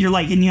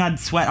and you had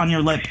sweat on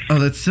your lip. Oh,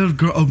 that's so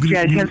gross. Oh,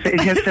 yeah, it has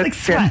It's that like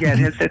same, sweat. yeah, it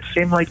has that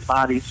same like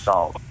body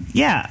salt.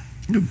 Yeah.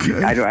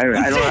 okay. I don't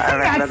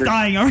Matt's another.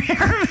 dying over here.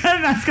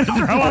 Matt's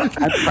gonna throw up.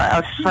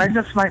 A friend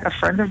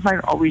of mine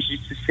always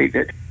used to say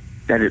that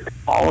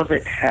all of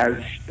it has.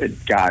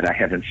 God, I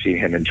haven't seen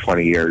him in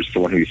 20 years.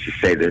 The one who used to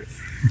say this,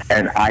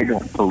 and I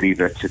don't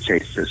believe it to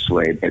taste this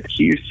way. But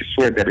he used to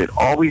swear that it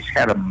always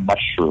had a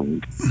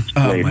mushroom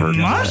flavor.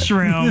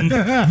 Mushroom.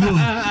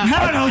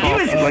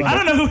 I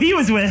don't know who he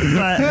was with,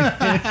 but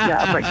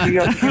Yeah, like he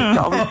used to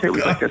always say it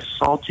was like a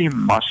salty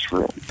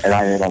mushroom, and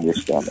I didn't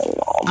understand that at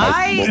all.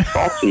 Like,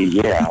 salty,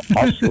 yeah,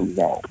 mushroom,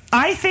 no.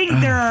 I think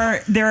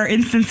there are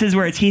instances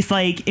where it tastes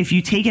like if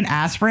you take an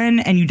aspirin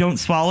and you don't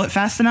swallow it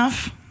fast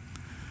enough.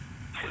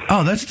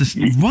 Oh, that's just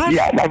what?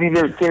 Yeah, I mean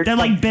they're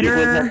like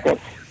bitter.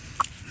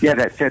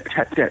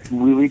 That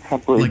really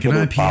temporary Like an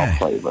bitter IPA. foul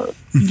flavor.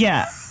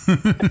 Yeah.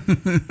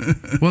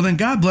 Well, then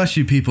God bless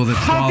you people that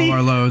swallow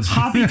our loads.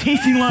 Hoppy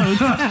tasting loads.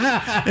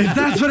 If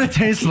that's what it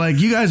tastes like,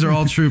 you guys are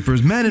all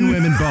troopers, men and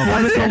women both.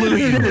 I salute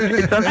you.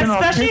 It doesn't all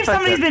Especially taste if like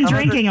somebody's that. been Some of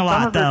drinking it- a some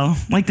lot, of it- though.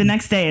 Like the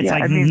next day, it's Yeah,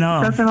 like, I mean,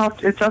 no. it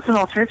doesn't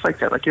all taste like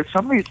that. Like if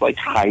somebody's like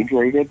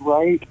hydrated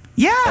right,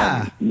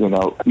 Yeah.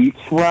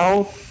 eats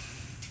well,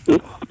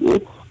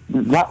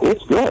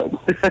 it's good.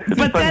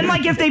 But then,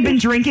 like, if they've been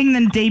drinking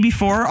the day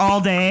before all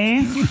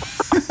day,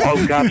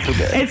 oh God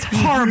forbid. it's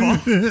horrible.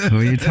 What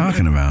are you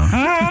talking about?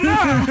 I don't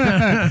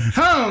know.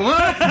 Oh,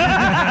 what?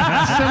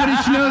 Somebody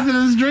she knows that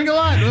doesn't drink a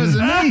lot. It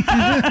wasn't me.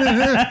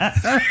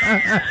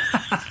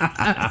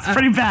 It's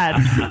pretty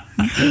bad.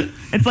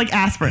 It's like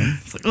aspirin.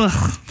 It's like,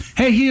 ugh.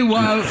 Hey, Hugh,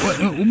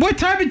 what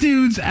type of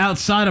dudes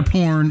outside of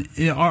porn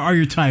are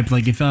your type?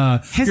 Like if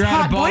His you're at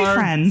hot a bar,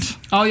 boyfriend.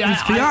 Oh yeah,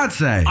 His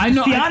fiance. I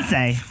know.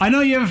 Fiance. I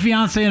know you have a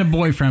fiance and a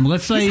boyfriend. But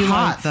let's say He's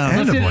hot, though.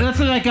 Let's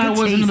say that guy Good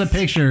wasn't in the taste.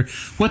 picture.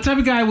 What type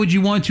of guy would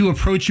you want to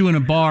approach you in a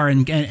bar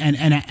and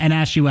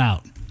ask you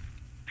out?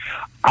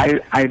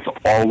 I've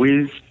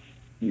always,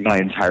 my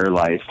entire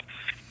life,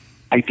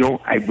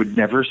 I would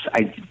never,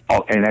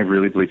 and I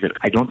really believe it,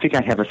 I don't think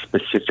I have a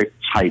specific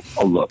type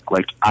of look.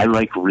 Like, I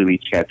like really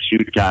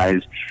tattooed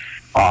guys.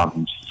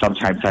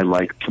 Sometimes I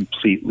like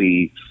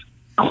completely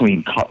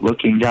clean-cut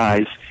looking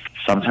guys.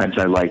 Sometimes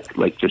I like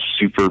the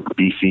super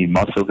beefy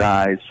muscle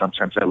guys.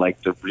 Sometimes I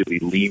like the really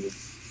lean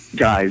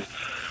guys.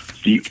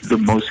 the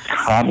most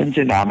common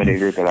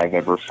denominator that I've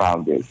ever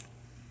found is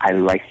I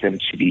like them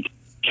to be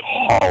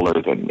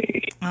taller than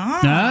me.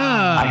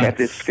 I have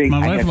this thing.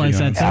 My wife likes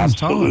that too. Absolute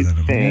Taller than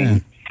him,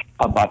 thing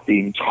about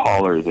being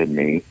taller than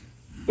me,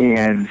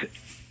 and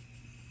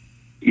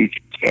it's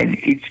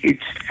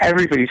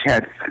everybody's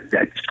had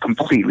that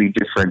completely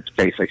different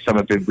face. Like some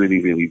have been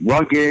really, really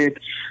rugged,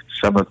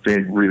 some have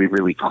been really,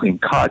 really clean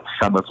cut,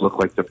 some have looked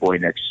like the boy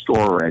next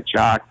door or a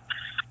jock.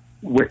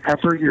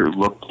 Whatever your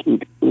look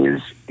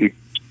is,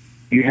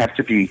 you have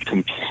to be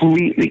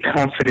completely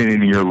confident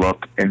in your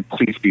look, and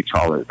please be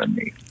taller than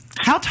me.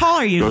 How tall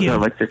are you, Those Hugh? are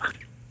like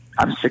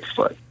I'm 6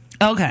 foot.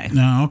 Okay.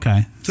 No,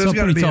 okay. So it's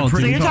gotta pretty be a tall.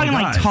 pretty So you're tall talking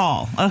guy. like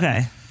tall.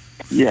 Okay.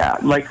 Yeah,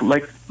 like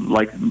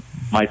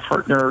my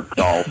partner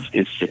Dolph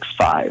is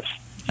 6'5",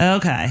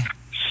 Okay.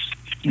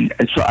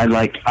 and so I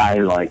like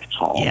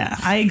tall. Yeah,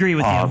 I agree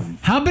with you.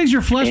 How big's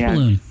your flesh And-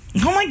 balloon?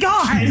 Oh my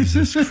God.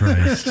 Jesus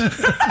Christ.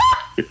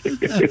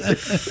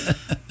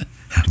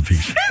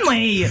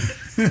 Finley.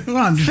 Well,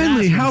 I'm just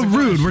Finley, asking. how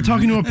rude. We're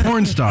talking to a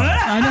porn star.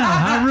 I know.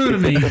 How rude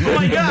of me. Oh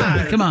my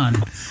God. Come on.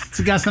 It's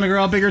a guy and a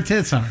girl how big her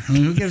tits are. I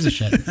mean, who gives a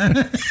shit?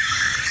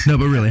 No,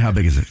 but really, how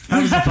big is it?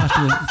 How was the flesh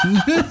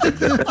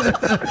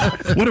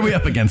balloon? What are we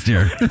up against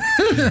here?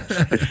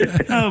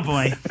 Oh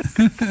boy.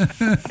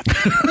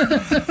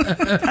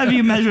 Have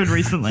you measured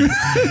recently?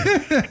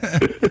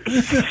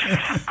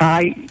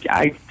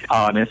 I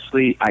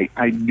honestly,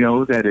 I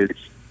know that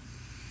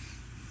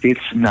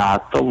it's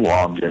not the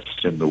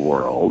longest in the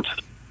world.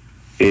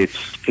 It's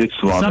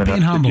long Stop enough being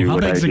to humble. do How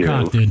what I big's the do.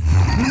 cock, dude?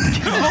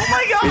 Oh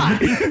my God.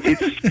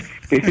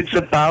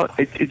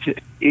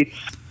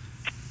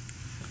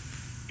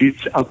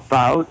 It's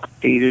about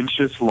 8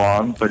 inches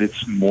long, but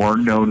it's more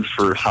known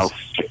for how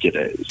thick it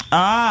is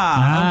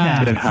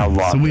Okay. than how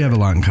long. So we have a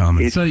lot in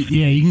common. It's- So,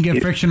 yeah, you can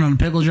get friction on a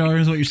pickle jar,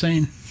 is what you're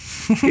saying?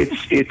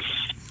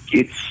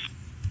 it's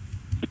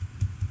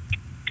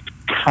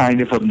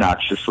kind of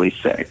obnoxiously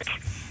thick.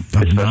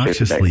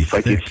 Obnoxiously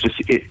Like thick.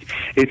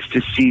 it's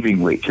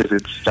deceivingly because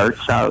it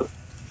starts out.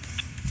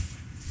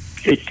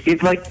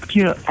 It like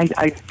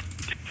I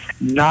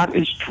not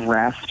as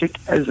drastic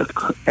as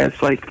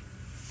like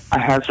a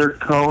hazard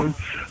cone,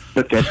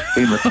 but that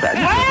same effect.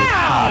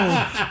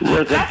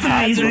 Where the That's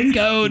top amazing.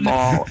 looks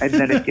small, and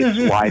then it gets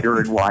wider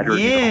and wider. And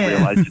you don't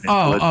realize it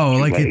until it's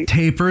too like late. it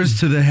tapers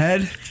to the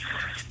head?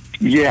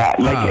 Yeah,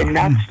 like, Oh. and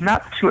that's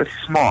not too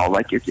small.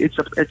 Like it's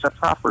a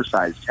proper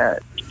sized head,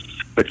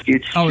 but it's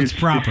It's just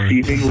proper.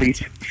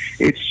 deceivingly.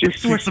 It's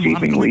just What's the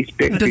deceivingly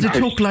thick. Does it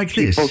because talk like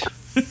this?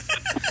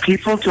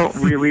 People don't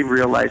really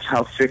realize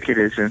how thick it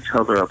is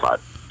until they're about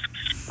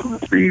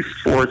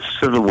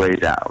 3/4 of the way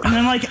down, And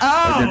I'm like,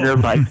 and then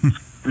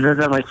oh.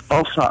 they're like,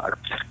 oh fuck,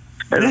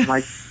 and I'm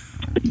like,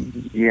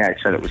 yeah, I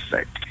said it was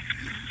thick.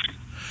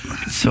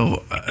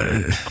 So,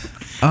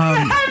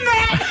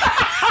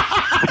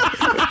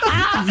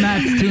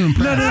 Matt's too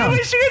impressed. I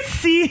wish you could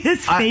see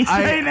his face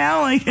right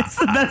now. Like, it's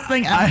the best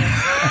thing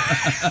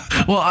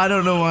ever. well, I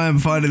don't know why I'm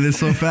finding this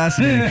so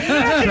fascinating.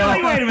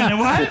 Like, wait a minute,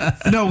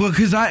 what? No, well,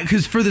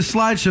 because for the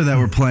slideshow that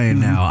we're playing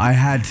now, I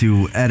had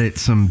to edit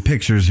some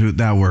pictures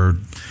that were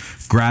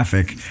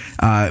graphic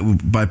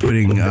by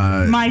putting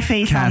My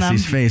face on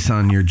Cassie's them. face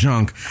on your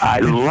junk. I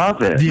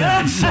love it.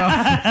 Yeah, so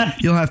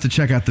you'll have to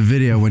check out the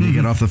video when you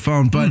get off the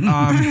phone. But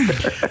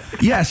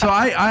yeah, so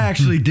I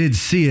actually did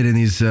see it in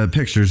these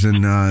pictures,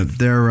 and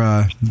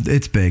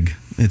it's big.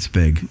 It's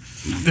big.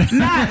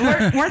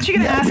 Matt, weren't you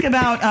going to ask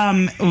about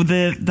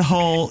the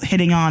whole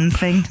hitting on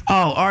thing?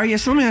 Oh, Arya,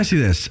 so let me ask you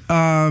this.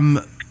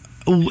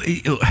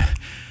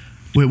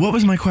 Wait, what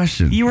was my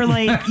question? You were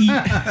like,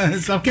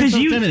 Stop getting so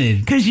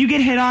intimidated. because you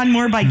get hit on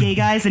more by gay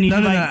guys, and you No,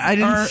 do no, like, no. I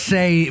didn't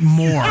say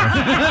more.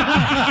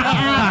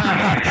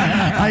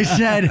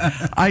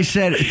 I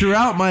said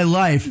throughout my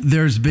life,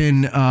 there's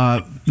been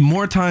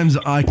more times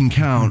I can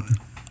count,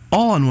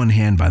 all on one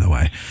hand, by the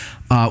way,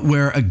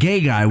 where a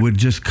gay guy would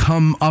just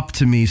come up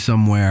to me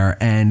somewhere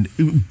and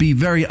be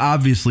very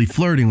obviously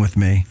flirting with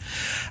me,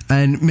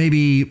 and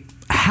maybe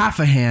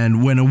half a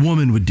hand when a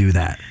woman would do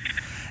that.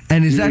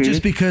 And is that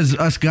just because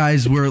us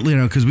guys were,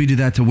 because we do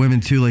that to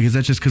women too? Like, is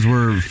that just because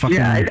we're fucking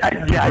perverted?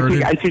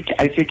 I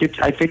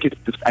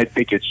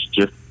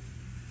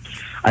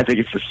think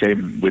it's the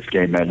same with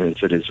gay men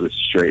as it is with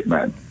straight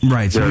men.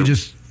 Right. So we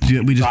just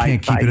can't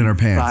keep it in our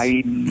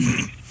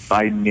pants.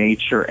 By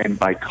nature and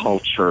by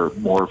culture,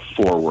 more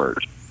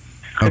forward.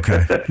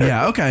 Okay.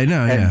 Yeah. Okay.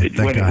 No. Yeah. And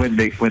Thank God.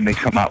 when they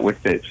come out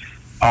with it,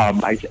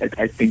 I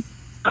think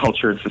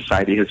culture and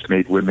society has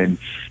made women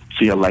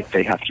feel like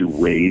they have to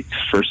wait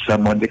for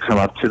someone to come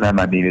up to them.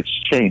 I mean, it's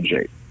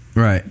changing,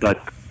 Right. but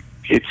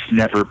it's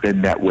never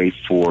been that way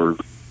for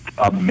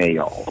a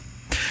male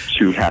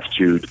to have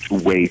to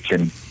wait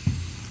and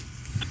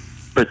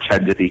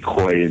pretend to be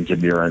coy and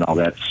demure and all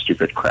that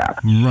stupid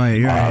crap. Right.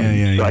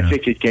 Yeah. So I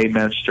think at gay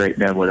men, straight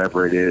men,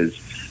 whatever it is,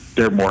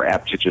 they're more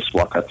apt to just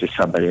walk up to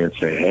somebody and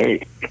say,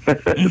 "Hey,"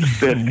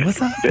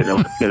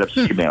 than a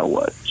female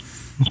would.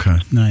 Okay.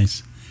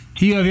 Nice.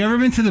 Hugh, have you ever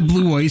been to the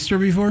Blue Oyster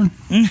before?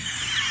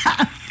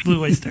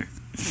 Blue Oyster.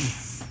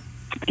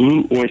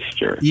 Blue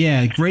Oyster.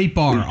 Yeah, great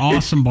bar.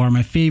 Awesome bar.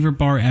 My favorite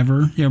bar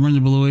ever. You ever been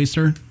to Blue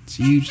Oyster? It's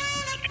huge.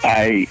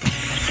 I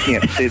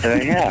can't say that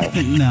I have.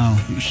 No,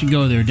 you should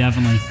go there,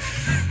 definitely.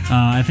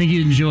 I think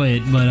you'd enjoy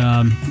it, but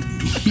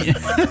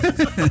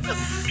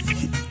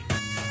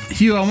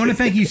Hugh, I want to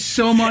thank you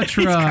so much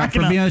for being on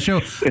the show.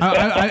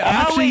 I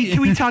actually, wait,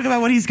 can we talk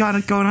about what he's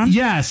got going on?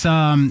 Yes.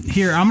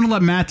 Here, I'm going to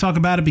let Matt talk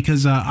about it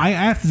because I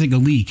have to take a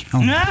leak. Oh,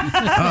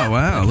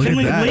 wow. Look at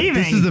Finley's that.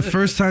 leaving. This is the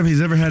first time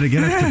he's ever had to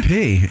get up to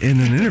pee in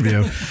an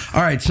interview.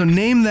 All right, so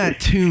name that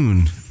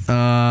tune.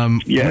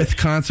 With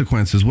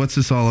Consequences. What's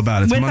this all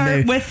about? It's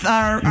Monday. With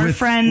our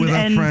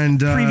friend,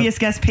 previous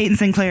guest Peyton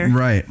Sinclair.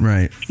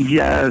 Right.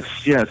 Yes.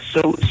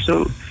 So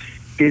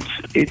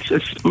it's a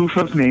spoof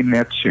of Name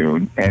That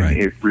Tune, and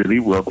it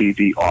really will be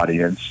the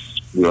audience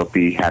will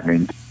be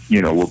having,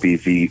 will be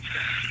the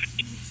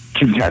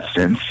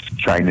contestants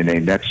trying to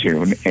name that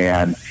tune,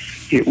 and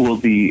it will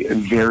be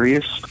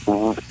various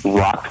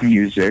rock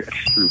music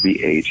through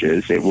the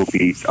ages. It will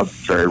be a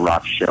very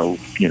rock show.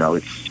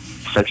 It's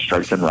Sex,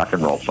 Drugs, and Rock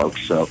and Roll,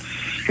 folks. So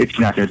it's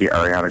not going to be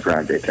Ariana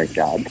Grande, thank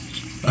God.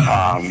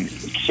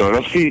 So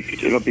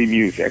it'll be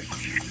music.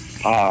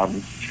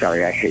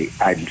 Sorry,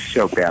 I'm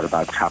so bad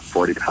about top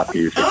 40 pop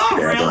music. Oh,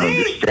 really? I don't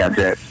understand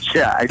it.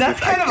 Yeah,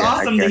 that's kind of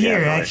awesome to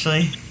hear,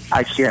 actually.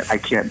 I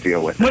can't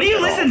deal with it. What do you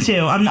listen to?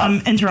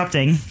 I'm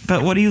interrupting,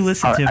 but what do you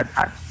listen to?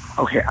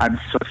 I'm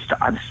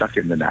stuck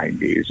in the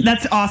 90s.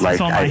 That's awesome. Like,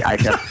 so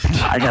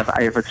I have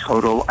a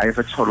total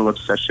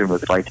obsession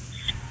with like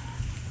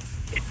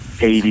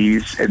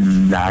 80s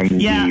and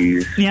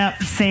 90s. Yeah,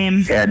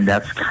 same. And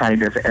that's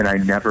and I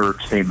never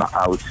came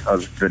out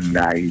of the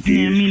 90s.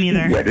 Yeah, me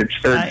neither. When it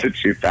turned to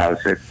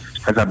 2000,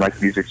 because I'm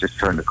like, music just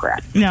turned to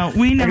crap. No,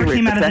 we never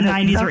came out of the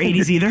 90s or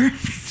 80s either,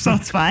 so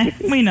it's fine.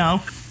 We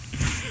know.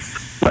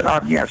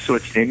 But so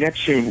it's Name That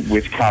Tune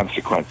with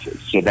Consequences.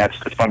 So that's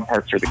the fun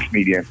part for the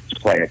comedians to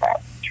play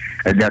about.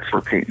 And that's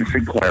where Peyton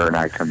Sinclair and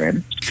I come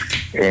in.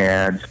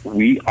 And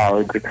we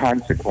are the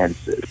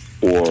consequences,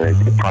 or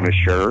the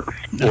punisher,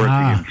 or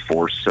the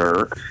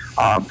enforcer,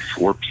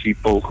 for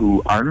people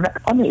who are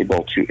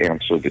unable to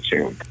answer the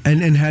tune.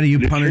 And how do you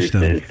punish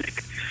them?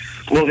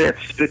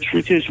 The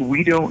truth is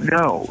we don't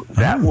know.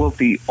 That will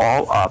be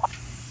all up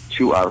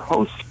to our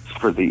hosts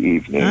for the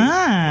evening,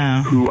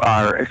 who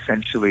are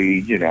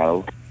essentially,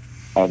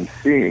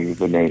 seeing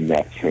the Name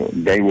That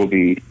Tune. They will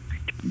be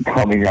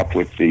coming up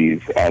with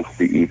these as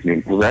the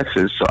evening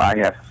progresses. So I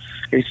have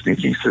a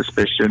sneaking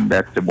suspicion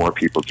that the more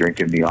people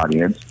drink in the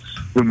audience,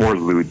 the more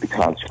lewd the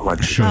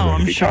consequences. Sure.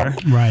 I'm sure.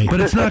 Right.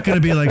 But it's not going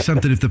to be like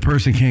something if the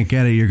person can't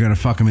get it, you're going to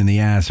fuck them in the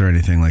ass or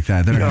anything like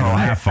that. They're not going to go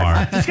that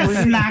far. Just going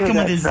to smack him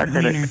with his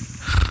wiener.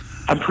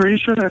 I'm pretty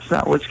sure that's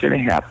not what's going to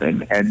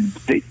happen. And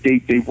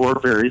they were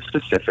very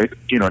specific.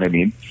 You know what I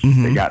mean?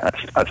 Mm-hmm. They got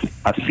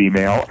a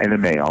female and a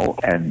male,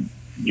 and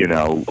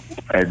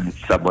and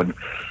someone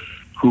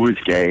who is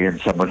gay and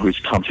someone who's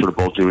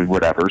comfortable doing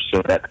whatever,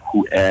 so that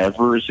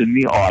whoever is in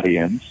the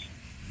audience,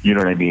 you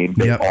know what I mean?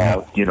 They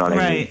all, you know what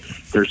I mean?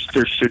 There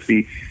should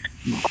be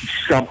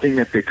something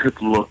that they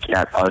could look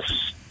at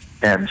us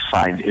and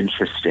find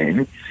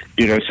interesting, so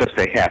if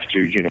they have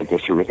to, go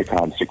through with a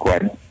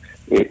consequence,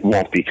 it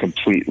won't be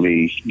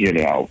completely,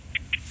 putting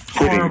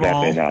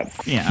horrible. them in a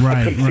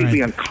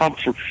completely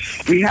uncomfortable.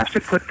 We have to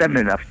put them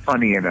in a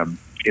funny and a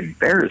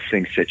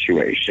embarrassing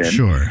situation.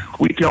 Sure.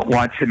 We don't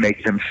want to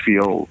make them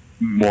feel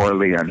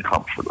morally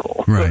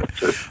uncomfortable. Right.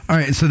 All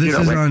right, so this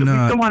is on... we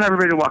still want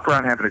everybody to walk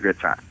around having a good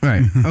time.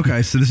 Right.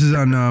 Okay, so this is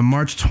on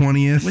March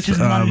 20th. Which is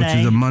Monday. Which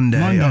is a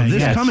Monday. Oh,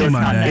 this coming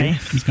Monday.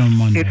 It's coming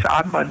Monday. It's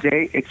on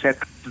Monday. It's at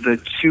the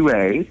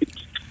 2A.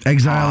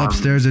 Exile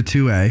upstairs at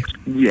 2A.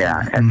 Yeah,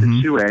 at the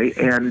 2A.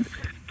 And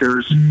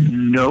there's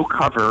no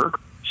cover,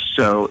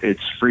 so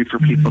it's free for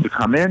people to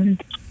come in.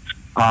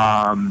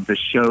 The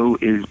show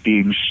is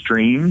being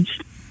streamed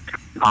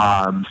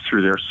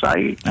through their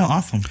site. Oh,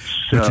 awesome.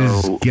 Which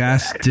is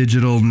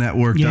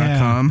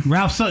gasdigitalnetwork.com. Yeah.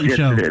 Ralph Sutton Yes,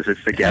 Show. it is.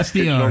 It's the Gas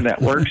Digital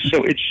Network.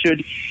 So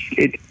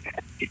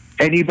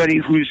anybody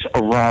who's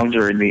around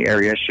or in the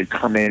area should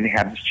come in,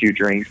 have a few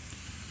drinks.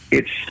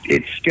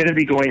 It's going to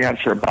be going on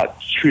for about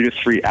 2 to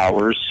 3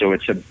 hours. So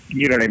it's with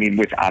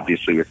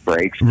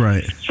breaks.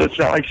 Right. So it's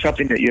not like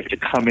something that you have to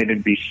come in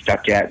and be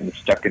stuck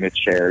in a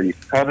chair. You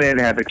come in,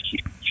 have a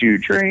few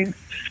drinks,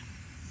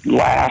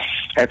 laugh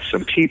at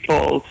some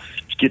people,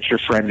 get your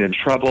friend in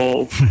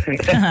trouble, and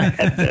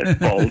then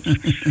bolt.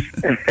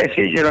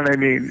 You know what I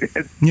mean?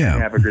 Yeah.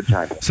 Have a good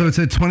time. So it's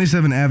at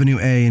 27 Avenue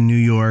A in New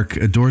York.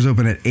 Doors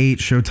open at 8.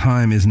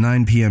 Showtime is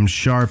 9 p.m.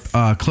 sharp.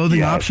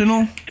 Clothing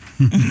optional?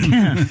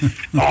 It's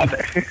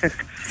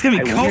going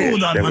to be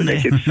cold on Monday. That would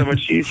make it so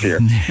much easier.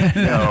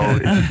 No,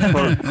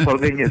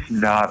 clothing is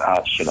not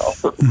optional.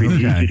 We need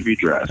you to be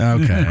dressed.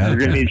 Okay. We're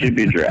going to need you to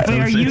be dressed.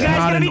 Wait, are you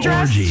guys going to be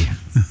dressed? Orgy.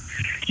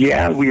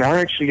 Yeah, we are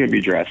actually going to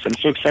be dressed. I'm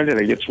so excited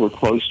I get to work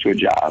close to a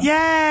job.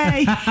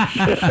 Yay!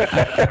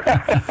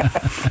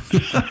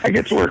 I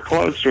get to work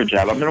close to a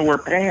job. I'm going to wear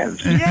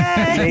pants.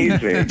 Yay!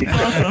 Amazing.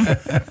 Awesome.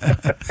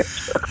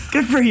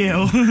 Good for you.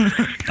 All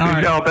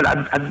right. No, but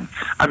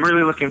I'm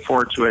really looking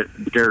forward to it.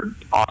 They're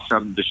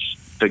awesome.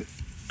 The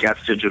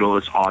Guest Digital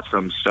is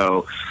awesome.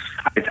 So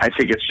I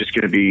think it's just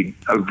going to be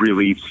a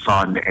really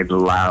fun and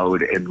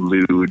loud and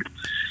lewd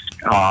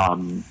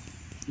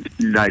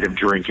night of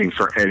drinking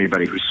for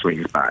anybody who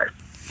swings by.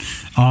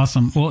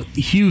 Awesome. Well,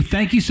 Hugh,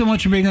 thank you so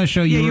much for being on the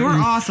show. Yeah, you were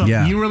awesome.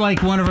 Yeah. You were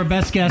like one of our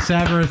best guests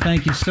ever.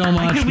 Thank you so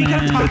much, We could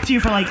man. talk to you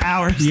for like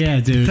hours. Yeah,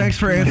 dude. Thanks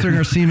for answering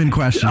our semen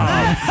questions.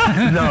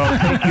 No,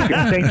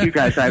 thank you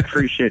guys. I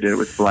appreciate it. It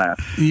was a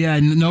blast. Yeah,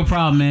 no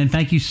problem, man.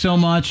 Thank you so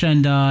much,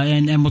 and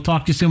we'll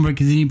talk to you soon. We'll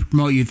continue to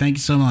promote you. Thank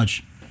you so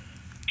much.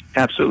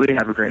 Absolutely.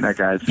 Have a great night,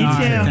 guys. You All too.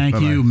 right, thank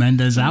Bye-bye. you.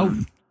 Mendez out.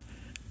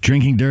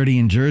 Drinking Dirty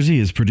in Jersey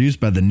is produced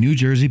by the New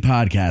Jersey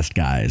Podcast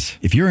Guys.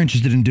 If you're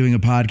interested in doing a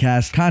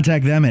podcast,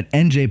 contact them at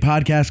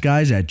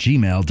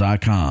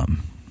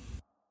njpodcastguys@gmail.com.